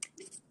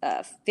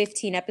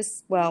 14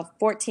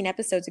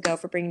 episodes ago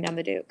for Bringing Down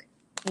the Duke.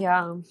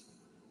 Yeah.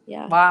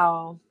 Yeah.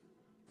 Wow.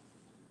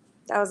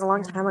 That was a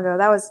long time ago.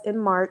 That was in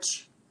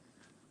March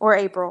or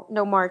April.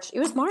 No, March. It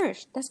was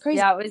March. That's crazy.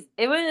 Yeah,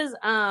 it was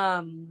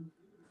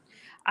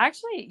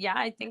actually, yeah,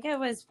 I think it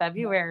was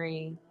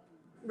February.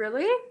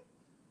 Really?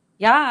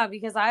 Yeah,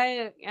 because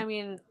I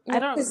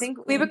don't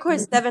think we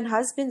recorded Seven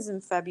Husbands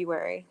in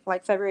February,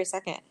 like February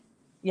 2nd.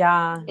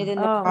 Yeah. And then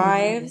the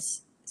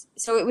Wives.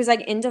 So it was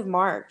like end of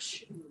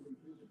March.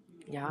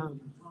 Yeah.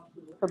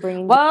 For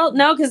bringing. Well,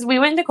 no, because we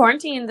went into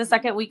quarantine the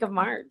second week of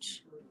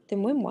March.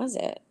 Then when was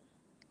it?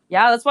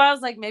 Yeah, that's why I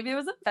was like, maybe it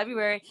was in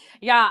February.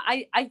 Yeah,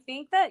 I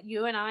think that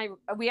you and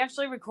we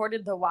actually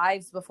recorded The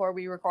Wives before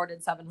we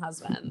recorded Seven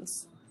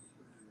Husbands.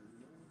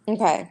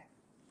 Okay.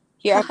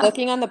 Here, I'm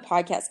looking on the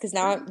podcast because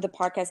now the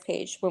podcast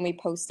page when we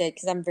posted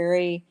because I'm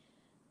very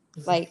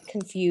like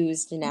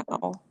confused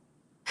now.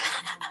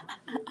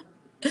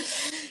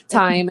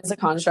 Time is a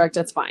construct.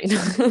 It's fine.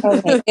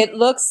 Okay. It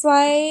looks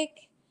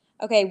like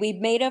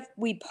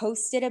we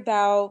posted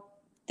about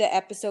the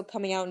episode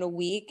coming out in a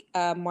week,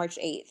 March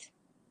 8th.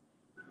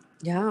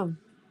 Yeah.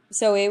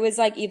 So it was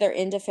like either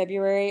end of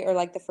February or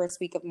like the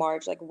first week of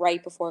March, like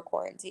right before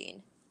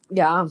quarantine.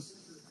 Yeah.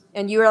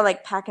 And you were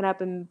like packing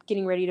up and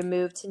getting ready to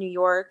move to New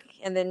York,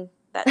 and then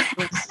that.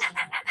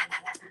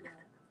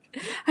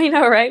 I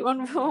know, right?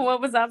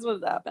 What was that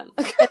supposed to happen?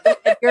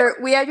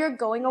 We had your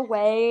going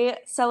away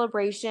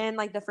celebration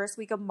like the first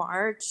week of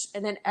March,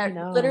 and then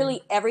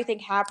literally everything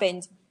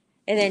happened,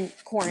 and then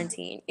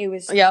quarantine. It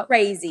was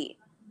crazy.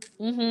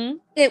 Mm-hmm.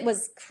 It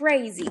was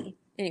crazy.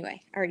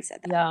 Anyway, I already said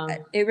that. Yeah.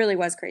 But it really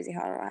was crazy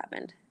how it all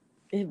happened.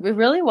 It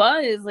really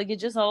was. Like, it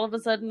just all of a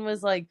sudden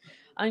was like,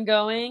 I'm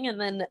going. And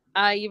then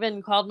I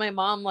even called my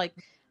mom, like,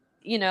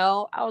 you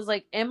know, I was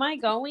like, am I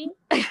going?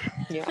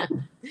 Yeah.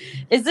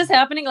 Is this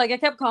happening? Like, I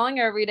kept calling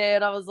her every day,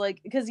 and I was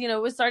like, because, you know,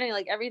 it was starting,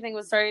 like, everything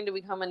was starting to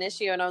become an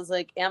issue. And I was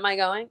like, am I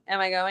going? Am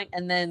I going?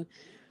 And then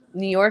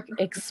New York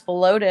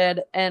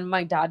exploded, and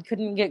my dad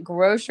couldn't get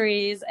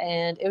groceries,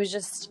 and it was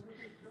just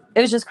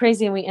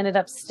crazy. And we ended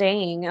up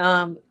staying.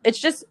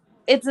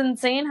 It's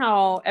insane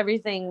how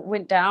everything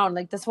went down.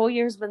 Like, this whole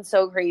year's been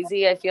so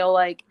crazy. I feel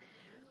like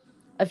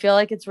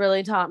it's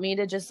really taught me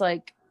to just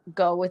like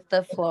go with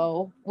the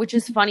flow, which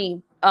is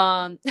funny.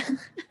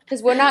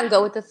 Because we're not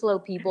go with the flow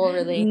people,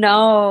 really.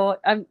 No,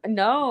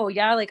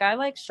 yeah, like I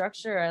like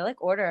structure, I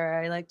like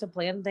order, I like to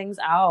plan things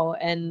out,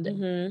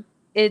 and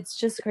it's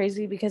just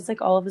crazy because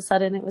like all of a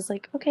sudden it was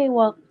like, okay,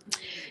 well,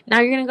 now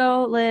you're gonna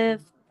go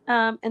live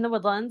in the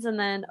Woodlands, and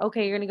then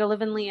okay, you're gonna go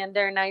live in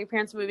Leander, and now your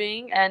parents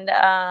moving, and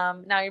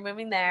now you're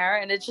moving there,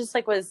 and it just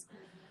like was,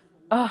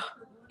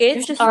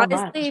 it's just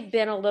honestly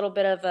been a little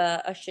bit of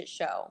a shit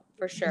show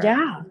for sure.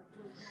 Yeah,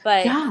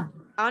 but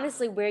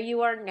honestly, where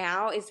you are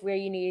now is where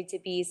you needed to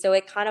be. So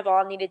it kind of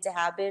all needed to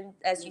happen,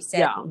 as you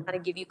said, to kind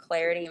of give you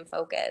clarity and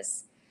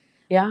focus.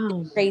 Yeah,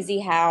 it's crazy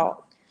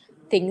how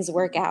things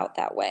work out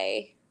that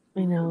way.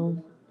 I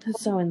know.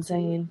 That's so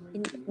insane.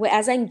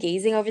 As I'm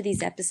gazing over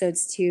these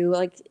episodes too,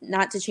 like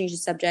not to change the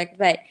subject,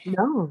 but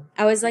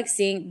I was like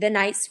seeing the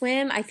night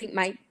swim. I think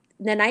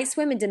the night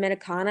swim in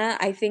Dominicana,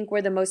 I think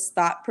were the most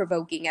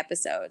thought-provoking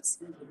episodes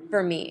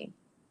for me.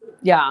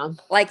 Yeah.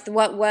 Like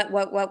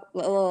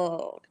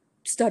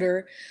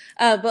stutter.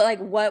 But like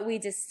what we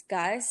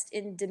discussed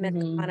in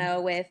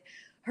Dominicana with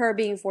her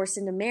being forced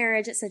into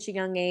marriage at such a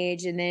young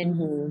age, and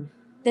then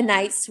the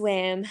night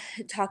swim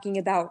talking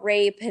about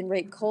rape and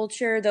rape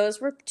culture. Those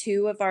were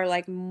two of our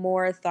like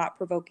more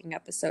thought-provoking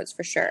episodes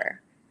for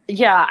sure.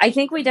 Yeah, I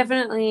think we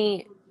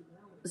definitely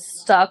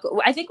stuck.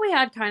 I think we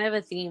had kind of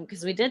a theme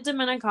because we did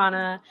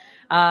Dominicana,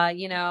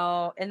 you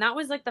know, and that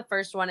was like the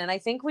first one. And I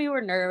think we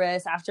were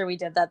nervous after we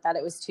did that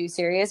it was too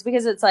serious,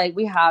 because it's like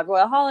we had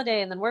Royal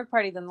Holiday and then Work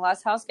Party, then The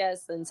Last House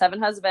Guest, and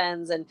Seven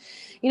Husbands. And,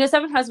 you know,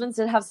 Seven Husbands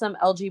did have some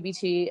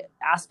LGBT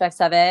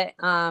aspects of it,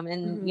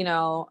 and, you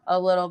know, a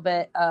little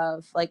bit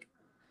of like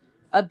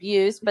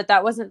abuse, but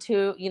that wasn't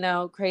too, you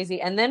know,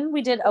 crazy. And then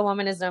we did A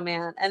Woman Is No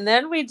Man, and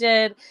then we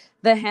did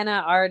The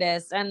Henna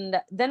Artist, and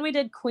then we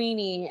did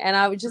Queenie. And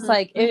I was just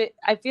like,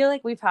 I feel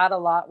like we've had a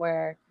lot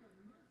where,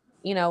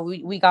 you know,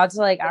 we got to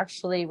like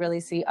actually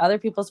really see other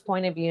people's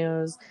point of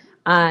views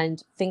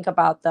and think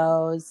about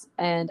those.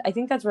 And I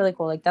think that's really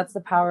cool. Like, that's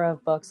the power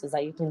of books, is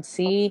that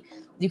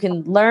you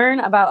can learn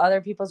about other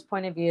people's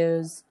point of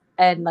views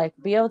and like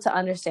be able to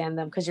understand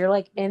them, because you're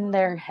like in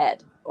their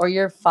head or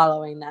you're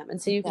following them,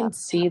 and so you can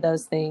see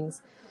those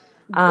things.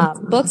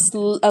 Books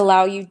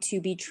allow you to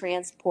be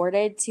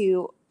transported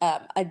to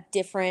a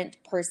different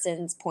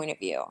person's point of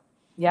view.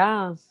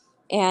 Yeah.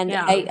 And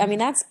I mean,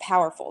 that's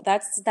powerful.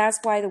 That's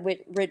why the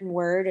written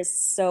word is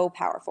so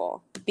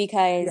powerful,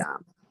 because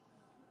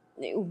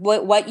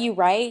what you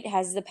write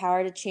has the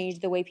power to change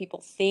the way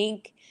people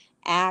think,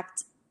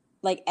 act,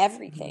 like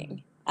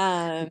everything.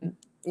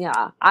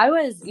 Yeah, I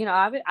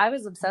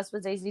was obsessed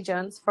with Daisy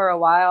Jones for a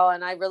while,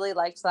 and I really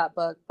liked that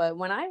book. But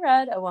when I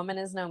read A Woman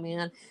Is No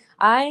Man,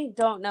 I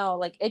don't know,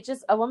 like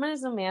A Woman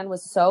Is No Man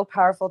was so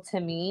powerful to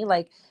me.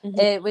 Like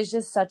it was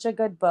just such a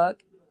good book.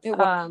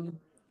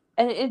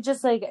 And it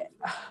just like,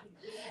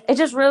 it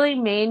just really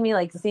made me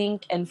like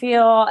think and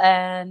feel.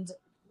 And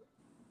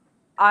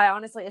I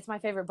honestly, it's my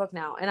favorite book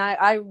now. And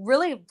I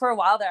really, for a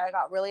while there, I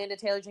got really into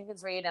Taylor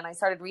Jenkins Reid, and I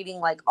started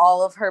reading like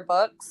all of her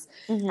books.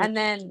 And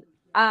then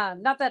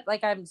not that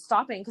like I'm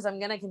stopping, because I'm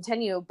gonna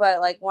continue, but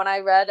like when I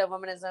read A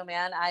Woman Is No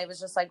Man, I was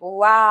just like,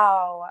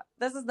 wow,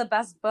 this is the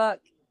best book.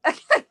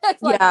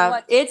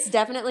 It's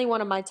definitely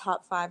one of my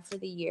top 5 for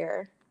the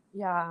year.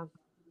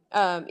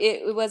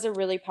 It was a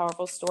really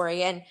powerful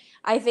story, and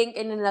I think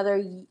in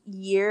another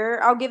year,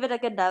 I'll give it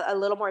like a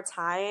little more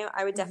time,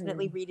 I would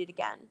definitely read it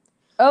again.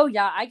 Oh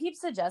yeah, I keep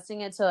suggesting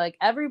it to like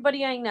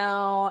everybody I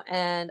know,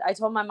 and I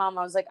told my mom,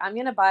 I was like, I'm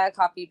gonna buy a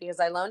copy, because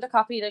I loaned a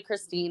copy to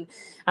Christine,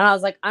 and I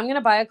was like, I'm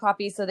gonna buy a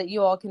copy so that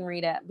you all can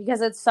read it,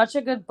 because it's such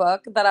a good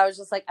book that I was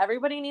just like,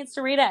 everybody needs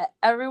to read it.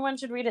 Everyone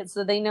should read it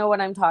so they know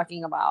what I'm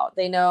talking about.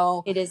 They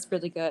know it is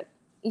really good.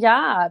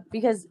 Yeah,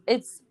 because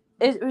it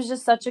was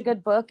just such a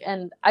good book,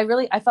 and I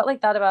felt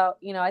like that about,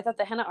 you know, I thought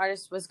The Henna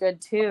Artist was good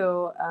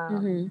too.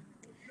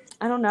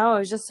 I don't know, it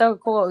was just so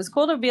cool. It was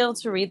cool to be able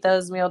to read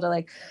those and be able to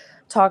like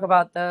talk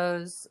about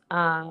those.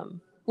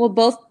 Well,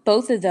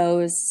 both of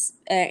those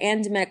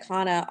and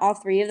Dominicana, all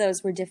 3 of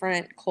those were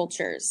different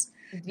cultures.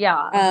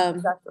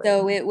 Exactly.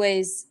 So it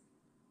was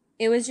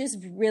just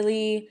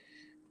really,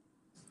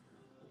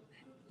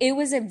 it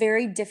was a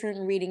very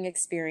different reading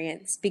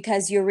experience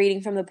because you're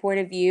reading from the point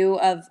of view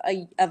of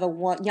a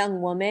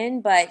young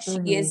woman, but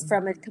she is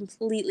from a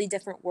completely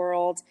different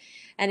world,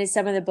 and in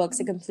some of the books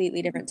a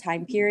completely different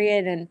time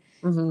period, and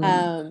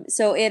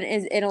so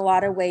in a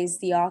lot of ways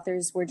the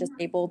authors were just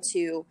able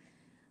to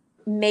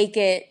make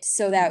it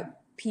so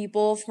that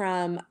people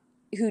from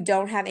who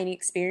don't have any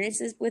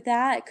experiences with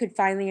that could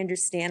finally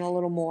understand a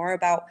little more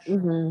about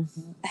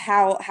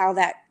how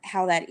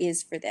that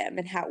is for them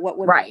and what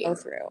women go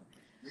through.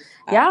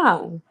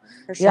 Yeah.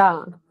 For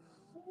sure.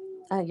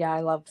 Yeah, I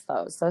loved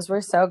those. Those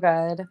were so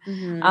good.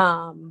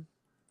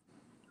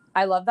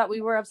 I love that we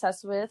were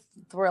obsessed with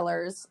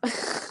thrillers.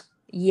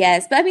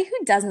 Yes, but I mean,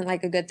 who doesn't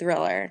like a good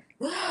thriller?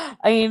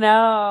 I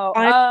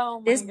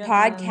know. This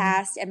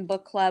podcast and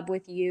book club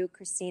with you,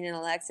 Christine and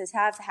Alexis,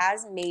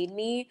 has made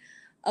me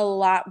a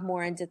lot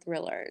more into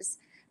thrillers.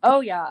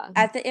 Oh yeah.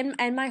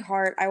 In my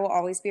heart, I will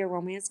always be a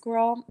romance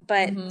girl,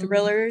 but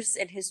thrillers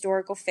and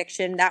historical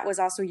fiction, that was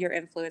also your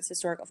influence,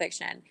 historical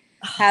fiction,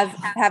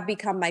 have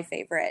become my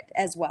favorite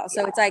as well.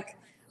 So it's like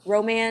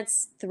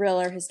romance,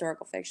 thriller,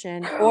 historical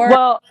fiction,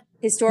 or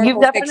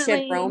historical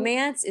fiction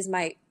romance is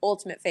my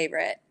ultimate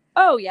favorite.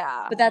 Oh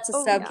yeah. But that's a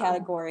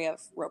subcategory of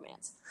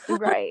romance.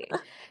 Right.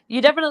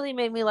 You definitely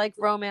made me like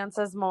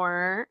romances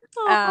more.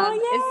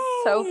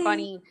 It's so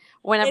funny.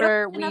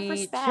 Whenever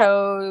we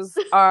chose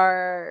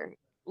our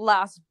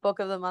last book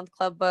of the month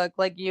club book,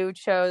 like you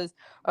chose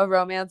a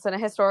romance and a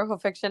historical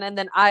fiction, and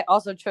then I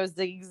also chose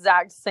the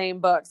exact same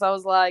books. I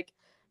was like,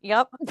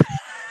 yep.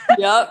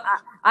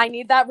 I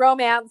need that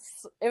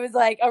romance. It was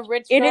like a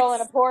rich girl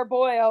and a poor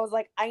boy. I was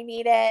like, I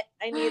need it.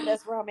 I need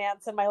this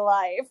romance in my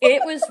life.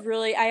 It was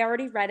really, I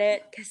already read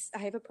it because I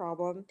have a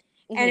problem.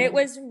 And it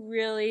was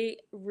really,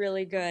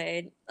 really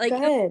good. Like,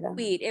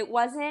 it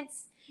was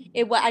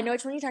sweet. I know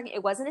which one you're talking.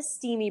 It wasn't a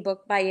steamy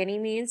book by any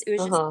means. It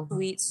was just a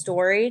sweet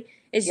story.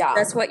 It's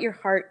just what your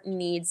heart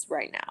needs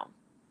right now.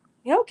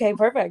 Okay,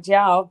 perfect.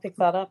 Yeah, I'll pick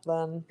that up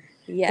then.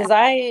 Yeah,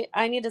 because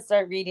I need to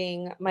start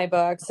reading my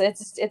books.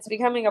 It's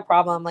becoming a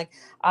problem. Like,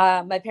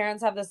 my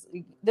parents have this.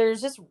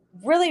 There's just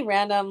really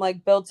random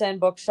like built-in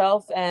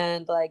bookshelf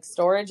and like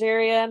storage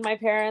area in my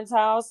parents'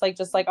 house, like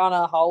just like on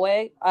a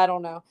hallway. I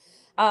don't know.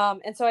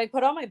 And so I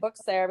put all my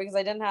books there because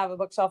I didn't have a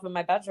bookshelf in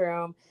my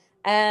bedroom,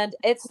 and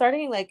it's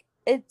starting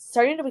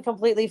to be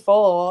completely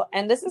full.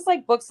 And this is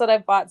like books that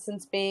I've bought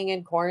since being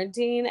in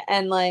quarantine,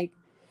 and like.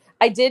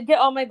 I did get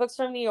all my books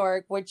from New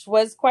York, which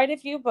was quite a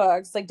few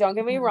books. Like, don't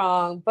get me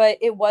wrong, but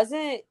it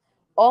wasn't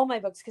all my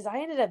books because I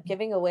ended up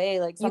giving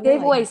away like something. You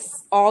gave away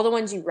all the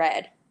ones you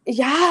read.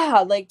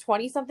 Yeah, like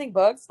 20 something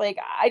books. Like,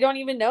 I don't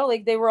even know.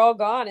 Like, they were all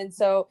gone, and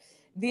so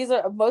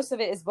most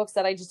of it is books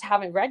that I just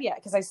haven't read yet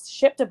because I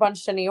shipped a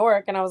bunch to New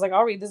York, and I was like,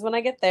 I'll read this when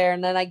I get there,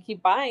 and then I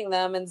keep buying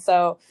them, and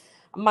so.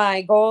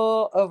 My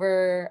goal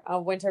over a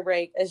winter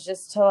break is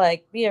just to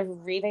like be a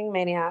reading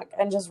maniac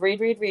and just read,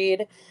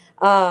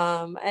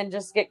 and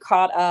just get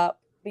caught up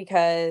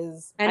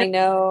because I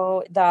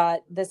know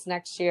that this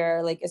next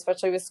year, like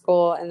especially with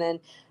school and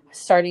then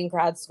starting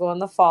grad school in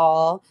the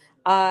fall,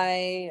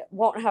 I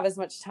won't have as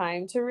much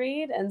time to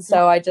read, and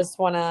so I just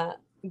want to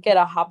get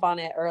a hop on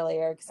it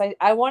earlier because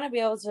I want to be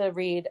able to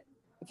read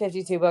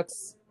 52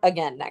 books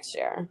again next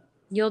year.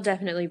 You'll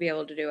definitely be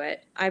able to do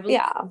it. I believe.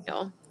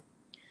 Yeah.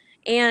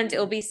 And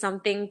it'll be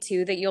something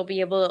too that you'll be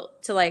able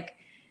to like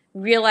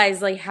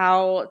realize like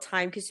how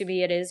time consuming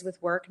it is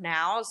with work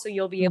now. So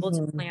you'll be able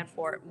to plan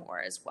for it more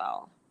as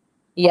well.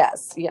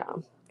 Yes. Yeah,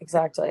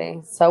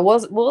 exactly. So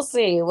we'll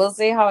see. We'll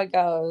see how it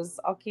goes.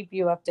 I'll keep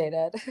you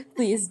updated.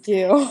 Please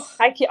do.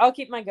 I'll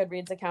keep my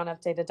Goodreads account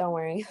updated. Don't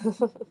worry.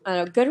 I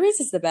know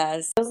Goodreads is the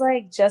best. It was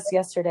like just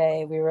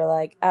yesterday we were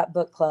like at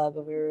book club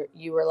and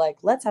you were like,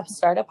 let's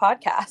start a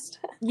podcast.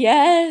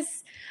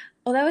 Yes.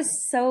 Oh, that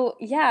was so,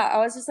 I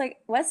was just like,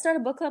 let's start a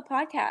book club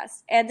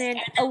podcast. And then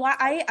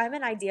I'm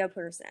an idea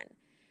person.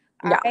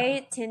 Yeah.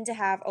 I tend to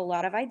have a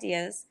lot of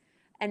ideas,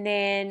 and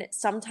then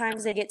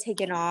sometimes they get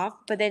taken off,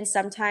 but then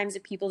sometimes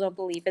if people don't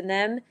believe in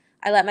them,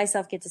 I let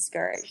myself get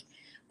discouraged.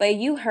 But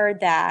you heard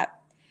that,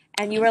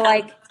 and you were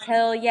like,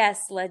 hell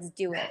yes, let's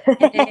do it.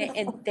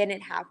 And then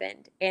it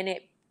happened, and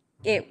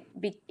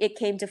it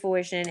came to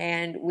fruition,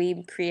 and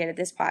we created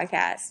this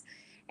podcast.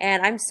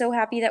 And I'm so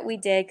happy that we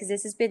did because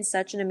this has been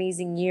such an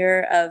amazing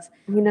year of,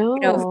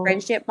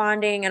 friendship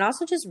bonding and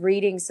also just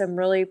reading some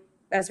really,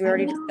 as we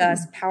already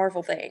discussed,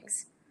 powerful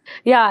things.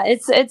 Yeah,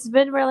 it's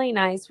been really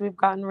nice. We've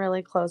gotten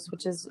really close,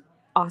 which is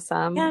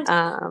awesome.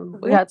 Yeah.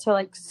 We got to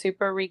like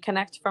super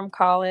reconnect from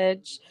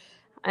college,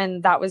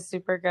 and that was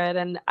super good.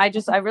 And I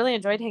really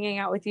enjoyed hanging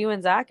out with you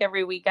and Zach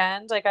every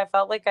weekend. Like I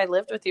felt like I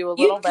lived with you a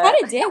little bit. You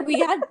kind of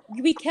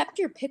did. We kept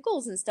your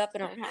pickles and stuff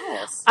in our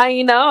house.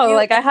 I know.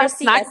 I had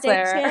snacks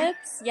there.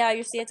 Chips. Yeah,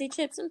 your Siete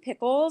chips and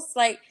pickles.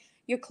 Like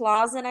your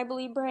closet, I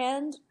believe,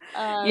 brand.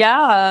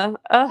 Yeah.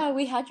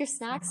 We had your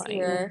snacks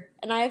here,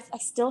 and I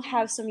still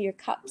have some of your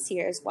cups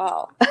here as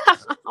well.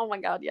 Oh my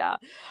God, yeah.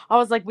 I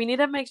was like, we need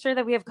to make sure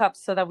that we have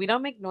cups so that we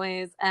don't make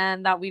noise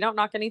and that we don't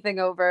knock anything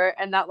over.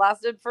 And that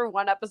lasted for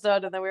one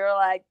episode, and then we were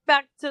like,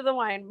 back to the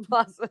wine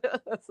glasses.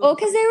 Well,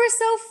 because they were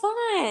so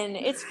fun.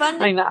 It's fun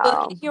to I know.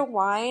 look at your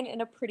wine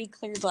in a pretty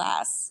clear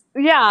glass.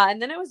 Yeah,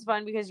 and then it was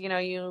fun because, you know,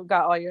 you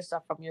got all your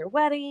stuff from your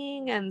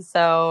wedding, and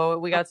so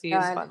we got to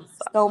use fun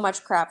stuff. So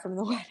much crap from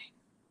the wedding.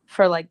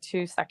 For like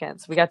 2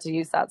 seconds, we got to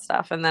use that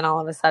stuff, and then all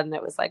of a sudden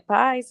it was like,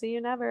 bye, see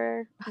you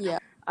never. Yeah.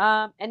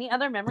 Any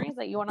other memories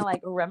that you want to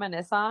like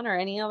reminisce on, or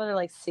any other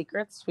like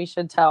secrets we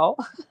should tell?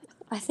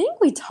 I think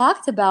we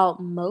talked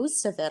about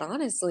most of it,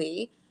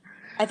 honestly.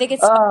 I think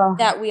it's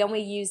that we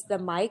only used the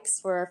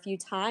mics for a few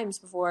times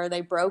before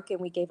they broke and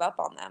we gave up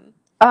on them.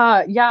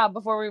 Yeah,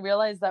 before we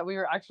realized that we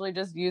were actually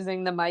just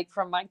using the mic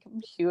from my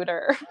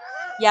computer.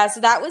 Yeah, so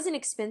that was an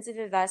expensive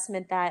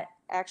investment that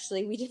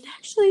actually we didn't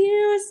actually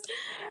use,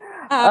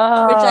 which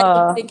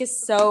I think is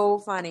so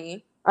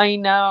funny. I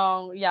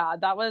know. Yeah,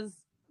 that was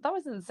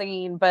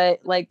insane, but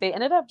like they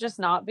ended up just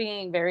not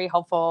being very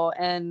helpful,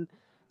 and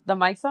the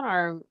mics on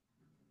our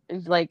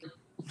like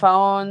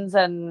phones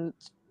and,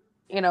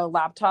 you know,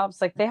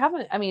 laptops, like they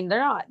haven't, I mean, they're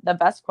not the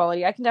best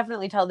quality. I can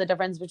definitely tell the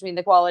difference between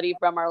the quality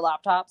from our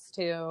laptops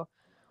to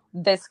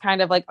this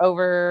kind of like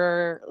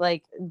over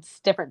like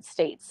different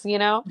states, you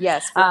know?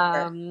 Yes.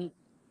 So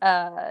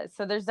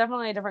there's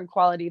definitely a different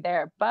quality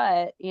there,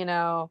 but you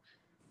know,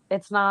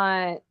 it's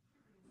not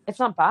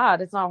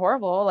bad. It's not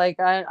horrible. Like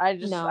I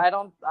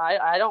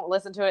don't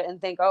listen to it and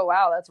think, oh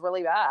wow, that's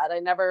really bad. I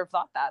never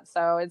thought that.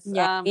 So it's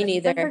me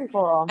neither. Pretty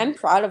cool. I'm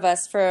proud of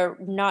us for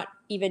not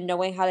even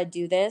knowing how to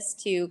do this,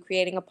 to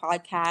creating a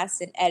podcast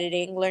and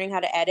editing, learning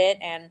how to edit,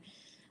 and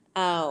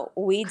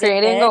we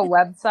creating a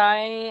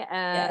website.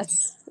 And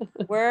yes,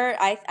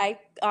 I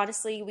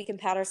honestly, we can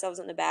pat ourselves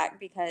on the back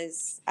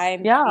because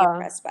I'm pretty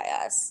impressed by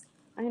us.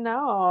 I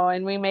know,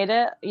 and we made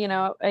it, you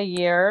know, a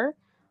year.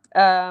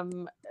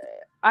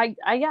 I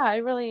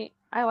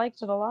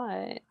liked it a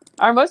lot.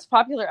 Our most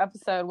popular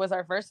episode was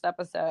our first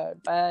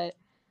episode, but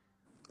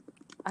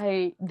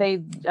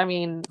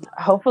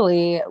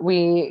hopefully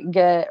we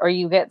get, or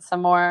you get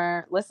some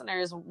more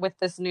listeners with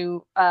this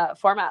new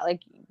format.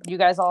 Like you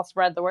guys all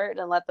spread the word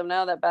and let them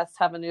know that Beth's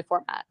have a new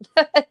format.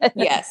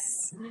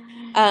 Yes.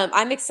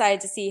 I'm excited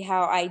to see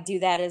how I do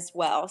that as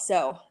well.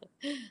 So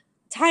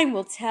time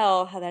will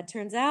tell how that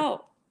turns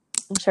out.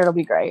 I'm sure it'll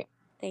be great.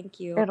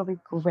 Thank you. It'll be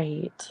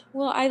great.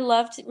 Well, I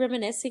loved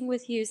reminiscing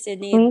with you,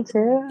 Sydney. Me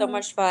too. So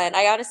much fun.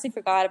 I honestly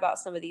forgot about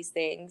some of these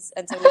things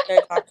until we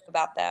started talking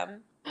about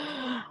them.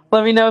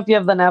 Let me know if you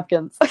have the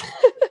napkins.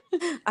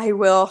 I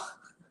will.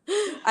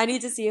 I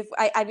need to see if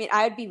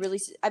I'd be really.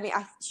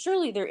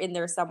 Surely they're in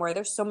there somewhere.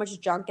 There's so much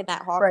junk in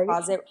that hall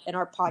closet in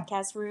our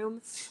podcast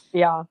room.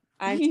 Yeah,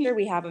 I'm sure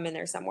we have them in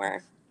there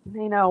somewhere.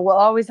 I know. We'll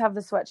always have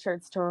the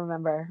sweatshirts to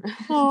remember.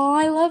 Oh,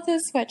 I love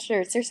those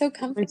sweatshirts. They're so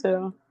comfy. Me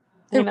too.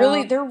 They're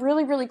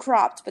really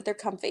cropped, but they're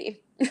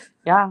comfy.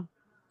 Yeah.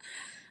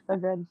 So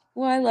good.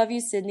 Well, I love you,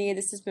 Sydney.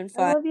 This has been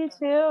fun. I love you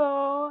too.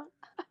 All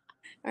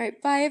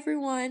right, bye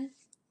everyone.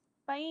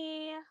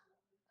 Bye.